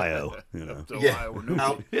Ohio. So Yeah. Ohio, where nobody-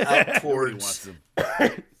 out nobody towards wants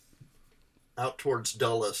them. out towards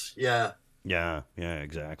Dulles. Yeah. Yeah,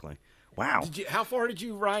 exactly. Wow. How far did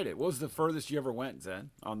you ride it? What was the furthest you ever went, Zen?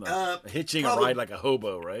 On the hitching probably- a ride like a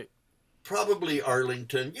hobo, right? Probably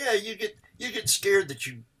Arlington. Yeah, you get scared that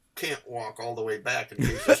you can't walk all the way back in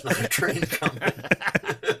case there's not a train coming.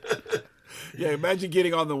 Yeah, imagine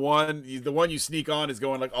getting on the one you sneak on is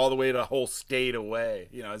going like all the way to a whole state away.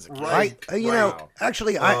 As a kid. Right.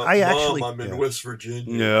 Actually, Mom, actually, I'm in West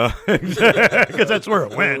Virginia. yeah, because that's where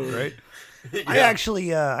it went, right? Yeah. I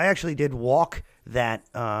actually did walk that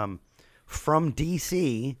from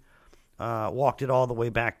DC, walked it all the way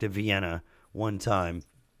back to Vienna one time.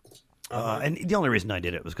 And the only reason I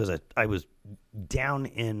did it was because I was down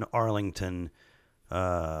in Arlington,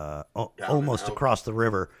 almost out. across the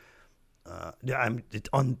river. It's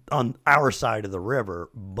on our side of the river,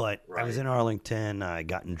 but I was Right. in Arlington. I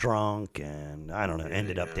gotten drunk, and I don't know,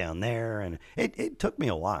 ended up down there, and it took me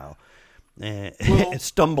a while. Well,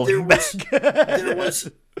 Stumbling back. there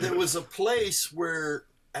was a place where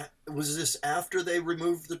was this after they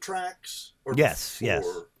removed the tracks? Or Yes,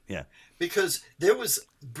 before? yeah. Because there was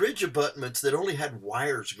bridge abutments that only had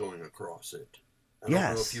wires going across it. I don't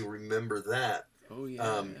know if you remember that. Oh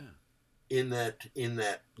yeah. In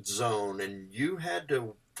that zone, and you had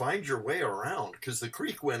to find your way around because the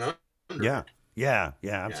creek went under. Yeah,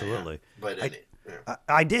 absolutely. But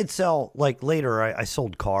I did sell, like, later I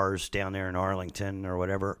sold cars down there in Arlington or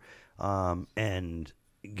whatever, and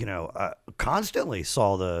constantly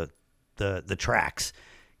saw the tracks,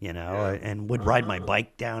 and would ride my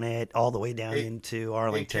bike down it all the way down into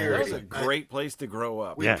Arlington. That was a great place to grow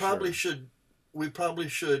up. we probably should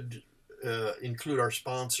include our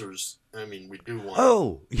sponsors. I mean, we do want.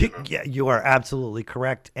 Oh, yeah, you are absolutely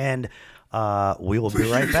correct, and we will be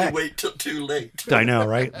right back. Wait till too late. I know,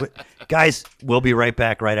 right? But guys, we'll be right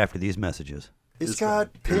back right after these messages. It's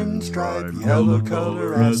got pinstripe, yellow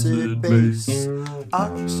color, acid base,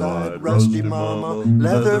 oxide, rusty mama,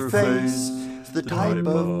 leather face. It's the type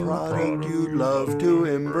of product you'd love to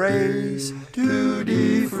embrace.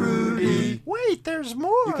 Tutti frutti. Wait, there's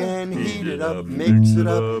more. You can heat it up, mix it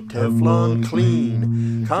up, Teflon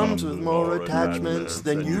clean. Comes with more attachments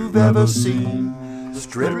than you've ever seen.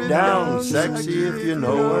 Stripped down, sexy if you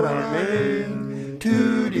know what I mean.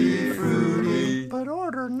 Tutti frutti. But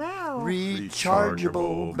order now.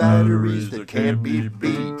 Rechargeable batteries that can't be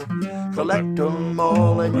beat. Collect 'em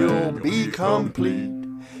all and you'll be complete.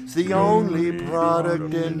 It's the only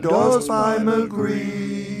product endorsed by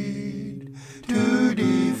Magritte.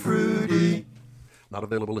 Tutti frutti. Not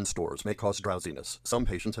available in stores. May cause drowsiness. Some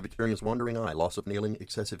patients have experienced wandering eye, loss of feeling,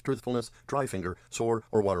 excessive truthfulness, dry finger, sore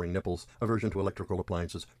or watering nipples, aversion to electrical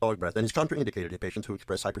appliances, dog breath, and is contraindicated in patients who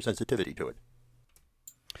express hypersensitivity to it.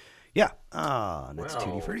 Yeah, that's Wow,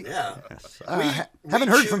 Tutti Frutti. yeah. Yes. We Haven't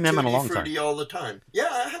heard chew from them in a Tutti long Frutti time. all the time. Yeah,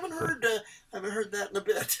 I haven't heard that in a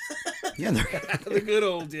bit. Yeah, The good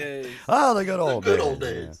old days. the good old good days. old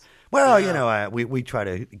days. Yeah. Well, Yeah. we try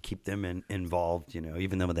to keep them involved,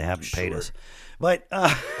 even though they haven't paid us. But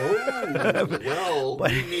Oh, well,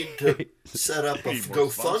 we need to set up a Need more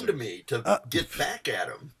GoFundMe to get back at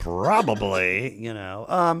them. probably,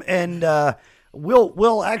 and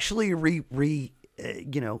we'll actually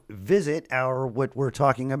visit what we're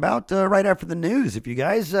talking about right after the news. If you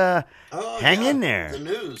guys hang in there. The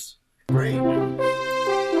news. Great.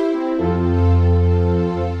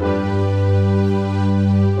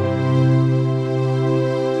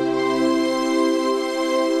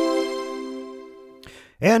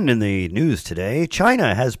 And in the news today,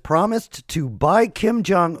 China has promised to buy Kim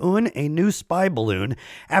Jong-un a new spy balloon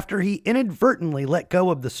after he inadvertently let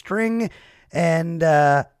go of the string and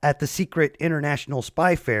at the secret international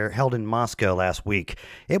spy fair held in Moscow last week.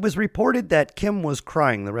 It was reported that Kim was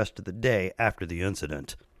crying the rest of the day after the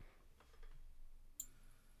incident.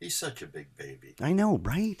 He's such a big baby. I know,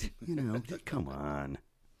 right? Come on.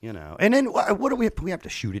 And then what do we have to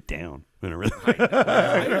shoot it down? I think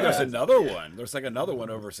there's another one. There's like another one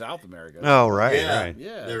over South America. Oh, right, Yeah, right.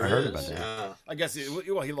 Yeah. there I heard is, about that. yeah. I guess he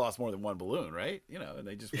lost more than one balloon, right? And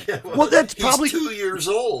they just Yeah, Well, that's he's probably- 2 years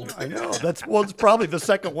old. I know. It's probably the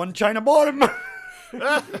second one China bought him.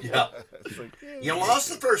 Yeah. It's like, You lost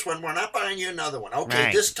the first one. We're not buying you another one. Okay,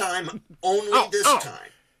 Right. this time, only this time.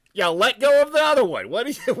 yeah, let go of the other one. What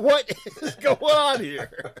is going on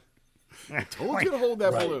here? I told you to hold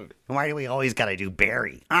that balloon. Why do we always got to do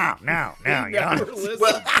Barry? Oh, no, you Never don't. listen.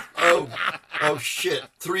 Well, oh shit!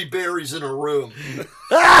 3 berries in a room.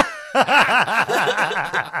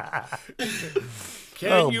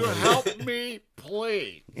 Can you help me,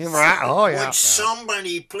 please? Right. Oh, yeah. Would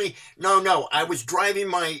somebody please? No. I was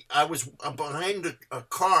driving I was behind a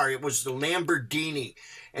car. It was the Lamborghini,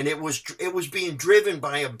 and it was being driven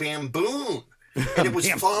by a baboon, and it was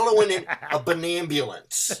following a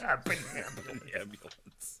banambulance.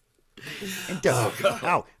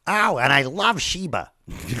 Ow, and I love Sheba.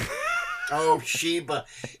 Oh, Sheba,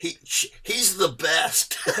 he's the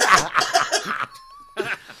best.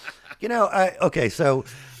 Okay, so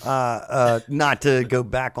not to go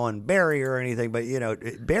back on Barry or anything, but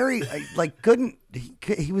Barry couldn't.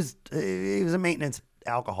 He was a maintenance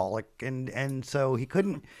alcoholic, and so he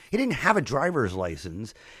didn't have a driver's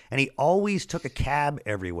license, and he always took a cab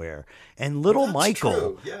everywhere. And little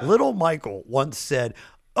Michael once said,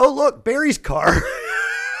 "Oh, look, Barry's car."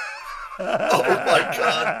 Oh my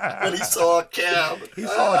God! When he saw a cab, He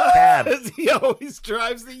saw a cab. He always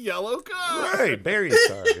drives the yellow car. Right, Barry's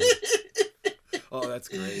car. Dude. Oh, that's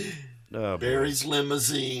great. Oh, boy. Barry's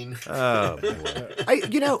limousine. Oh boy!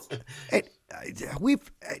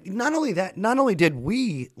 We've not only did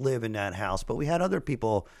we live in that house, but we had other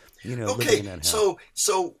people, living in that house.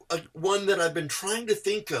 So one that I've been trying to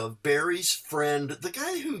think of, Barry's friend, the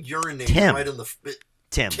guy who urinated Tim. right on the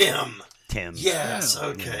Tim. Yes.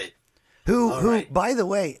 Okay. Who, right. by the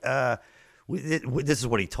way, this is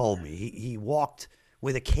what he told me. He walked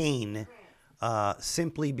with a cane,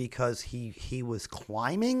 simply because he was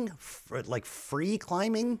climbing, free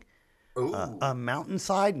climbing, a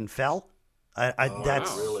mountainside and fell.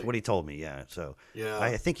 That's really? what he told me. Yeah. So Yeah.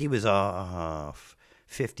 I think he was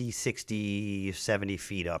 50, 60, 70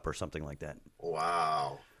 feet up or something like that.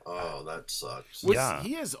 Wow. Oh, that sucks. Was Yeah.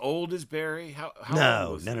 he as old as Barry? How No,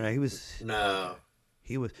 old was no. He was. No.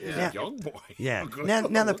 He was. He's Now- a young boy. Yeah. Good Now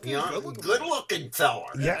the looking, Young, good-looking fella.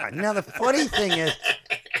 Yeah. Now the funny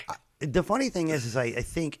thing is, I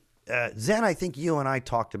think Zen. I think you and I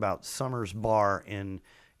talked about Summer's Bar in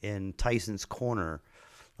Tyson's Corner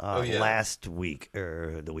last week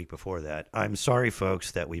or the week before that. I'm sorry,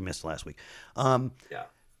 folks, that we missed last week. Yeah.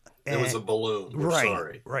 It was a balloon. We're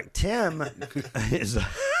sorry. Right. Tim is.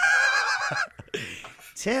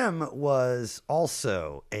 Tim was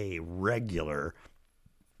also a regular.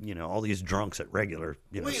 All these drunks at regular,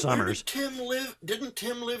 Wait, summers. where did Tim live? Didn't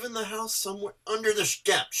Tim live in the house somewhere under the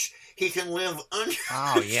steps? He can live under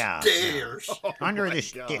the stairs. Under the God.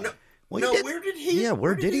 stick. Where did he? Yeah,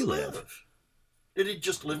 where did he live? Did he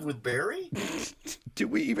just live with Barry? Do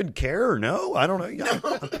we even care or no? I don't know. Yeah,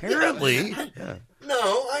 apparently. Yeah.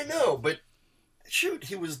 No, I know, but shoot,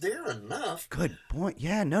 he was there enough. Good point.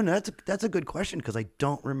 Yeah, no, that's a good question because I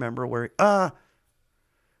don't remember where.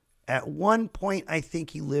 At one point, I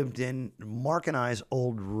think he lived in Mark and I's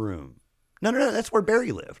old room. No, that's where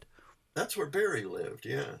Barry lived. That's where Barry lived.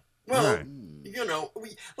 Yeah. Well, Right.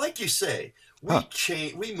 we like you say,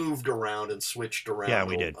 we moved around and switched around. Yeah,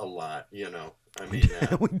 we did a lot. I mean,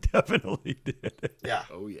 We definitely did. yeah.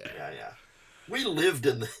 Oh yeah. Yeah. We lived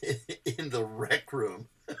in the rec room.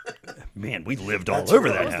 Man, we lived all That's over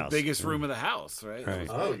right. that That was house. the biggest room of the house, right? Right.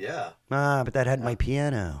 Oh yeah. But that had my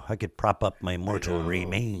piano. I could prop up my mortal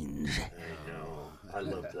remains. I know. I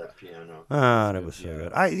loved that piano. That was so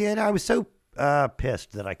good. I was so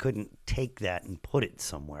pissed that I couldn't take that and put it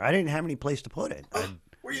somewhere. I didn't have any place to put it.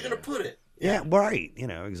 Where are you gonna put it? Yeah, right.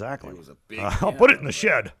 Exactly. It was a big. I'll put it in the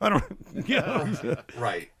shed. I don't. Yeah.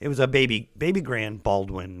 Right. It was a baby grand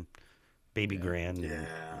Baldwin, baby grand.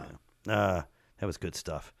 Yeah. That was good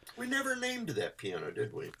stuff. We never named that piano,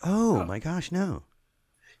 did we? Oh my gosh, no.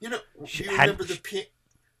 Do you remember the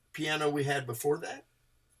piano we had before that?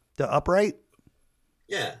 The upright?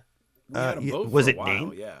 Yeah. We had them both was for a it while,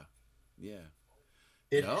 named? Yeah.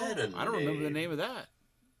 It No, had a name. I don't remember the name of that.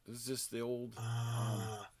 It was just the old.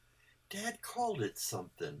 Dad called it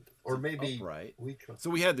something, or maybe upright. we called. So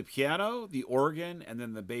we had the piano, the organ, and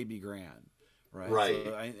then the baby grand. Right. Right.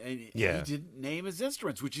 So, and Yeah. He didn't name his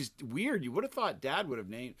instruments, which is weird. You would have thought Dad would have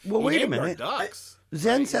named. Well, he wait a named our minute. ducks.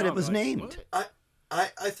 Zen right? said You know, it was I'm like, named. what?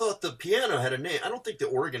 I thought the piano had a name. I don't think the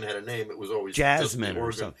organ had a name. It was always Jasmine just the or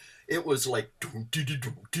organ. something. It was like.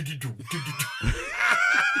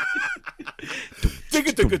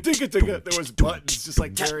 Digga. There was buttons just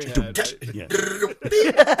like Terry had. Right? Yeah.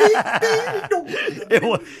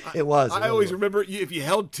 It was. I always remember if you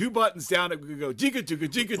held two buttons down, it would go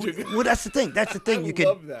jigga. Well, that's the thing. That's the thing. You could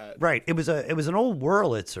love that. Right. It was an old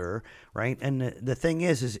Wurlitzer, right? And the thing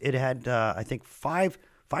is it had I think five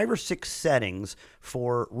or six settings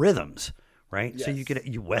for rhythms. Right, so you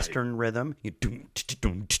could Western rhythm, you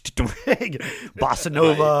bossa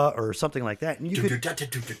nova or something like that, and you could.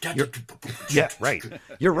 Yeah, right.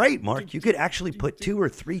 You're right, Mark. You could actually put two or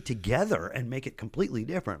three together and make it completely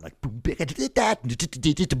different. Like it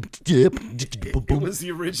was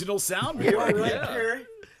the original sound. You all right, Terry?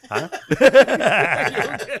 Huh?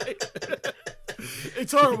 Okay.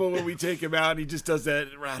 It's horrible when we take him out and he just does that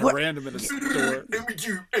at random in a store.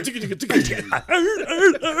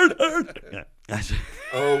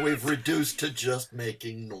 Oh, we've reduced to just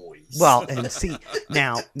making noise. Well, and see,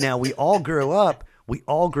 now we all grew up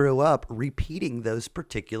repeating those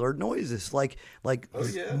particular noises. Like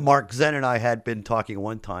Mark Zen and I had been talking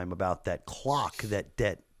one time about that clock that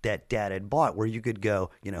Dad had bought, where you could go,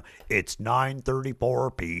 it's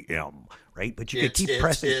 9:34 p.m. Right, but you could keep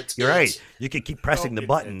pressing. You're right. You could keep pressing the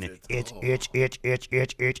button. It's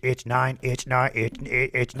 9.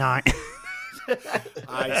 It's 9.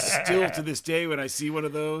 I still, to this day, when I see one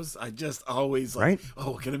of those, I just always like,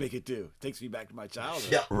 oh, what can I make it do? Takes me back to my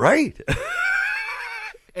childhood. Yeah. Right.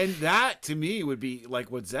 And that, to me, would be like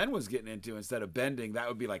what Zen was getting into. Instead of bending, that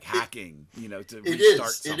would be like hacking, to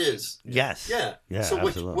restart something. It is. Yes. Yeah. So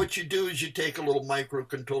what you do is you take a little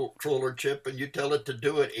microcontroller chip and you tell it to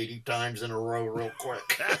do it 80 times in a row real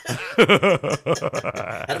quick. Because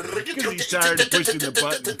he's tired of pushing the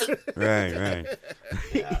button. Right.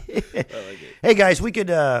 Yeah. Hey guys, we could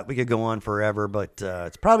go on forever, but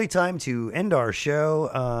it's probably time to end our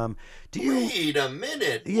show. Wait a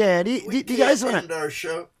minute. Yeah. Do you guys want to end our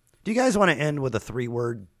show? Do you guys want to end with a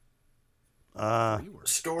 3-word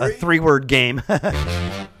story? A 3-word game.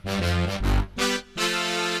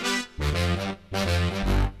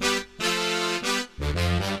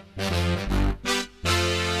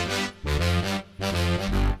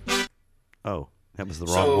 Oh, that was the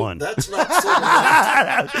wrong one. That's not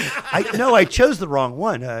Sutherland. I chose the wrong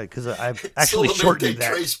one because I've actually shortened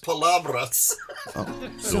that. Tres palabras.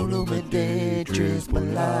 Solamente tres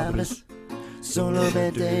palabras.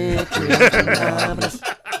 Solamente tres palabras.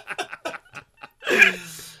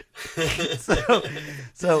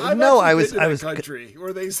 So no, I was country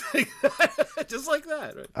where they say that, just like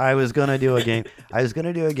that. Right? I was gonna do a game.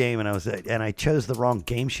 And I chose the wrong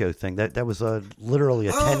game show thing. That was literally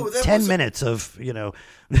a 10 minutes of Didn't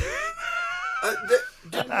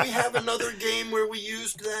we have another game where we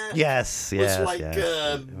used that? Yes. It was like,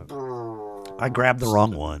 I grabbed the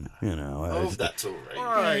wrong one. That's all right. All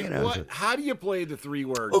right. How do you play the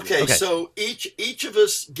 3-word? Okay, so each of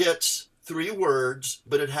us gets 3 words,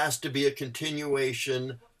 but it has to be a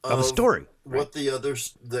continuation of a story. What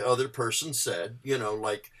the other person said.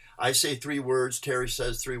 Like I say 3 words, Terry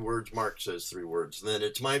says 3 words, Mark says 3 words. Then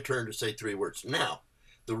it's my turn to say 3 words. Now,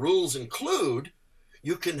 the rules include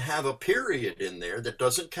you can have a period in there that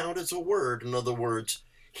doesn't count as a word. In other words,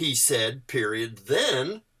 he said, period,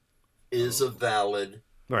 then is a valid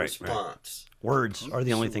response. Right. Words are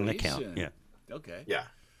the only thing that count. Yeah. Okay. Yeah.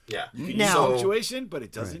 You can use punctuation, but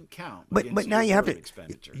it doesn't count. But now you have to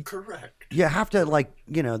expenditure. Correct. You have to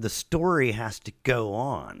the story has to go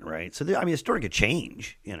on, right? So the story could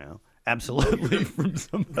change, absolutely from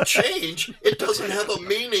somebody. Change? It doesn't have a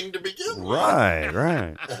meaning to begin with.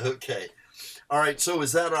 Right. Okay. All right. So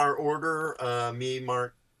is that our order? Me,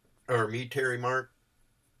 Mark, or me, Terry, Mark?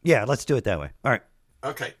 Yeah, let's do it that way. All right.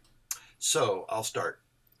 Okay. So I'll start.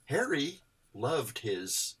 Harry loved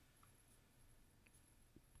his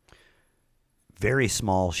very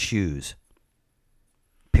small shoes.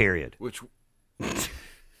 Period. Which?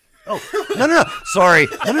 Oh, no. Sorry.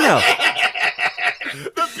 No.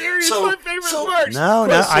 The period's my favorite part. No,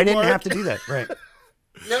 I didn't have to do that. Right.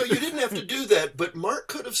 No, you didn't have to do that, but Mark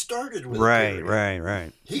could have started with Right.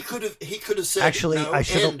 He could have said actually I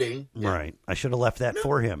should ending. Right. I should have left that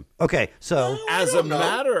for him. Okay, so as a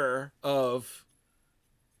matter of,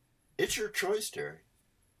 it's your choice, Terry.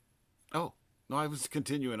 Oh no, I was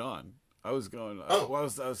continuing on. I was going. I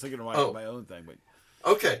was thinking of my own thing, but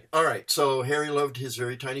okay, all right. So Harry loved his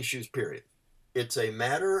very tiny shoes. Period. It's a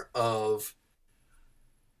matter of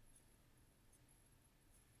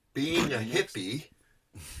being a hippie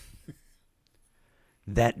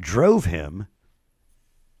that drove him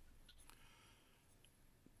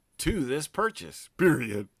to this purchase.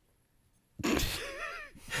 Period. I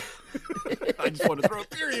just want to throw a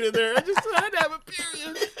period in there. I just had to have a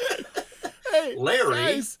period. Hey, Larry,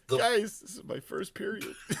 guys, this is my first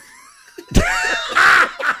period.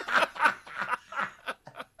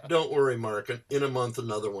 Don't worry, Mark. In a month,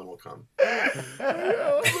 another one will come.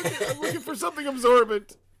 I'm looking for something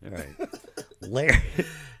absorbent. All right. Larry.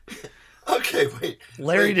 Okay, wait.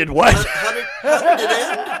 Larry did what? How did it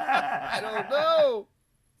end? I don't know.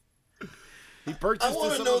 He purchased I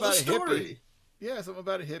want to something know the about a hippie. story. Yeah, something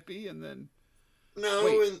about a hippie, and then No,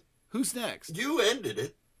 Wait. and who's next? you ended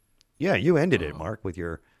it. Yeah, you ended it, Mark, with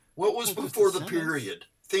your. What was What was before the the sentence? period?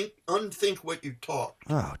 Unthink what you talked.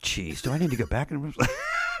 Oh, jeez. Do I need to go back and?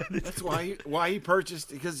 That's why he purchased,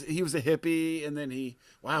 because he was a hippie, and then we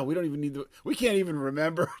don't even need we can't even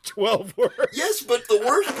remember 12 words. Yes, but the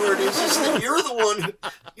worst part is that you're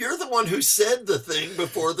the one who said the thing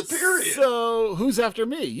before the period. So who's after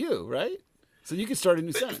me? You, right? So you can start a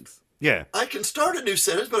new sentence. Yeah. I can start a new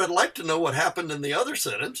sentence, but I'd like to know what happened in the other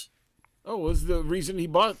sentence. Oh, was the reason he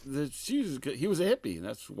bought the shoes? He was a hippie, and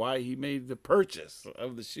that's why he made the purchase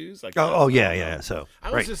of the shoes. Like, Oh, yeah. So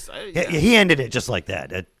I was right. just, He ended it just like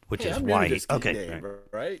that, which Hey, is I'm new why. to this Okay. game, Right.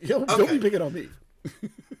 right? Don't Okay. be picking on me.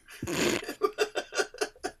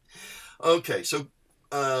 Okay, so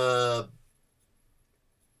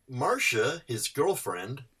Marcia, his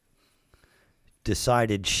girlfriend,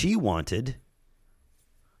 Decided she wanted.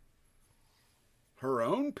 Her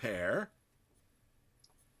own pair.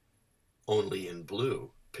 only in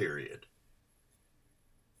blue, period.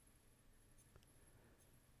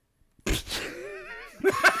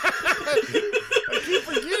 I keep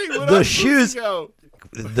forgetting what The I was shoes- supposed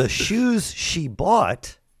to go. The shoes she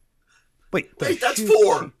bought. Wait, That's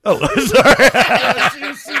 4. Oh,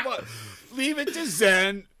 sorry. Leave it to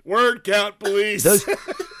Zen. Word count, please. Those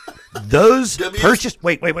W- purchased.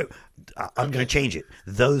 Wait. I'm going to change it.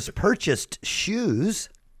 Those purchased shoes.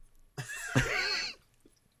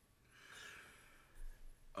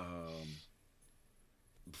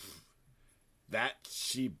 That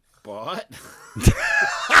she bought.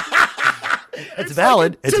 It's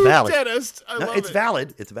valid. Like a It's tooth valid. Dentist. I No, love it's it.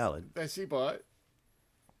 valid. It's valid. That she bought.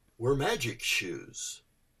 Were magic shoes.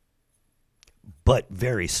 But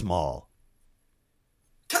very small.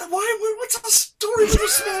 God, what's the story with the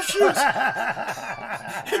small shoes?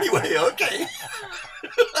 Anyway, okay.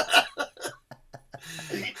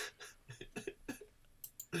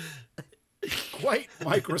 Quite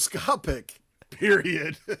microscopic.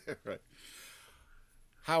 Period. Right.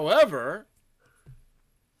 However,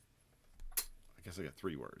 I guess I got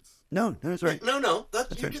 3 words. No, that's right. No, you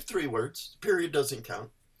right. get 3 words. Period doesn't count.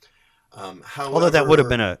 However, Although that would have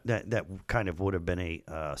been that kind of would have been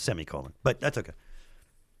a semicolon, but that's okay.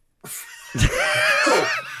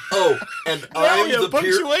 and Now I'm we have the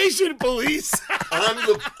punctuation police.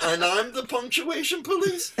 I'm the punctuation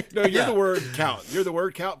police. No, you're Yeah. the word count. You're the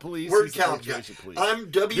word count police. Word He's the count guy. punctuation police.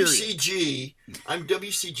 I'm WCG. I'm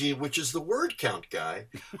WCG, which is the word count guy.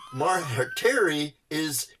 Terry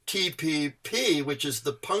is TPP, which is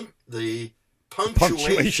the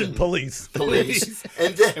punctuation police. police.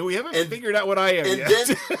 And we haven't figured out what I am yet.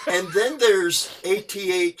 And then there's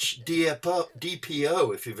ATH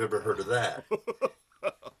DPO, if you've ever heard of that.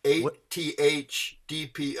 ATH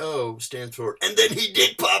DPO stands for, and then he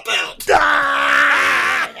did pop out.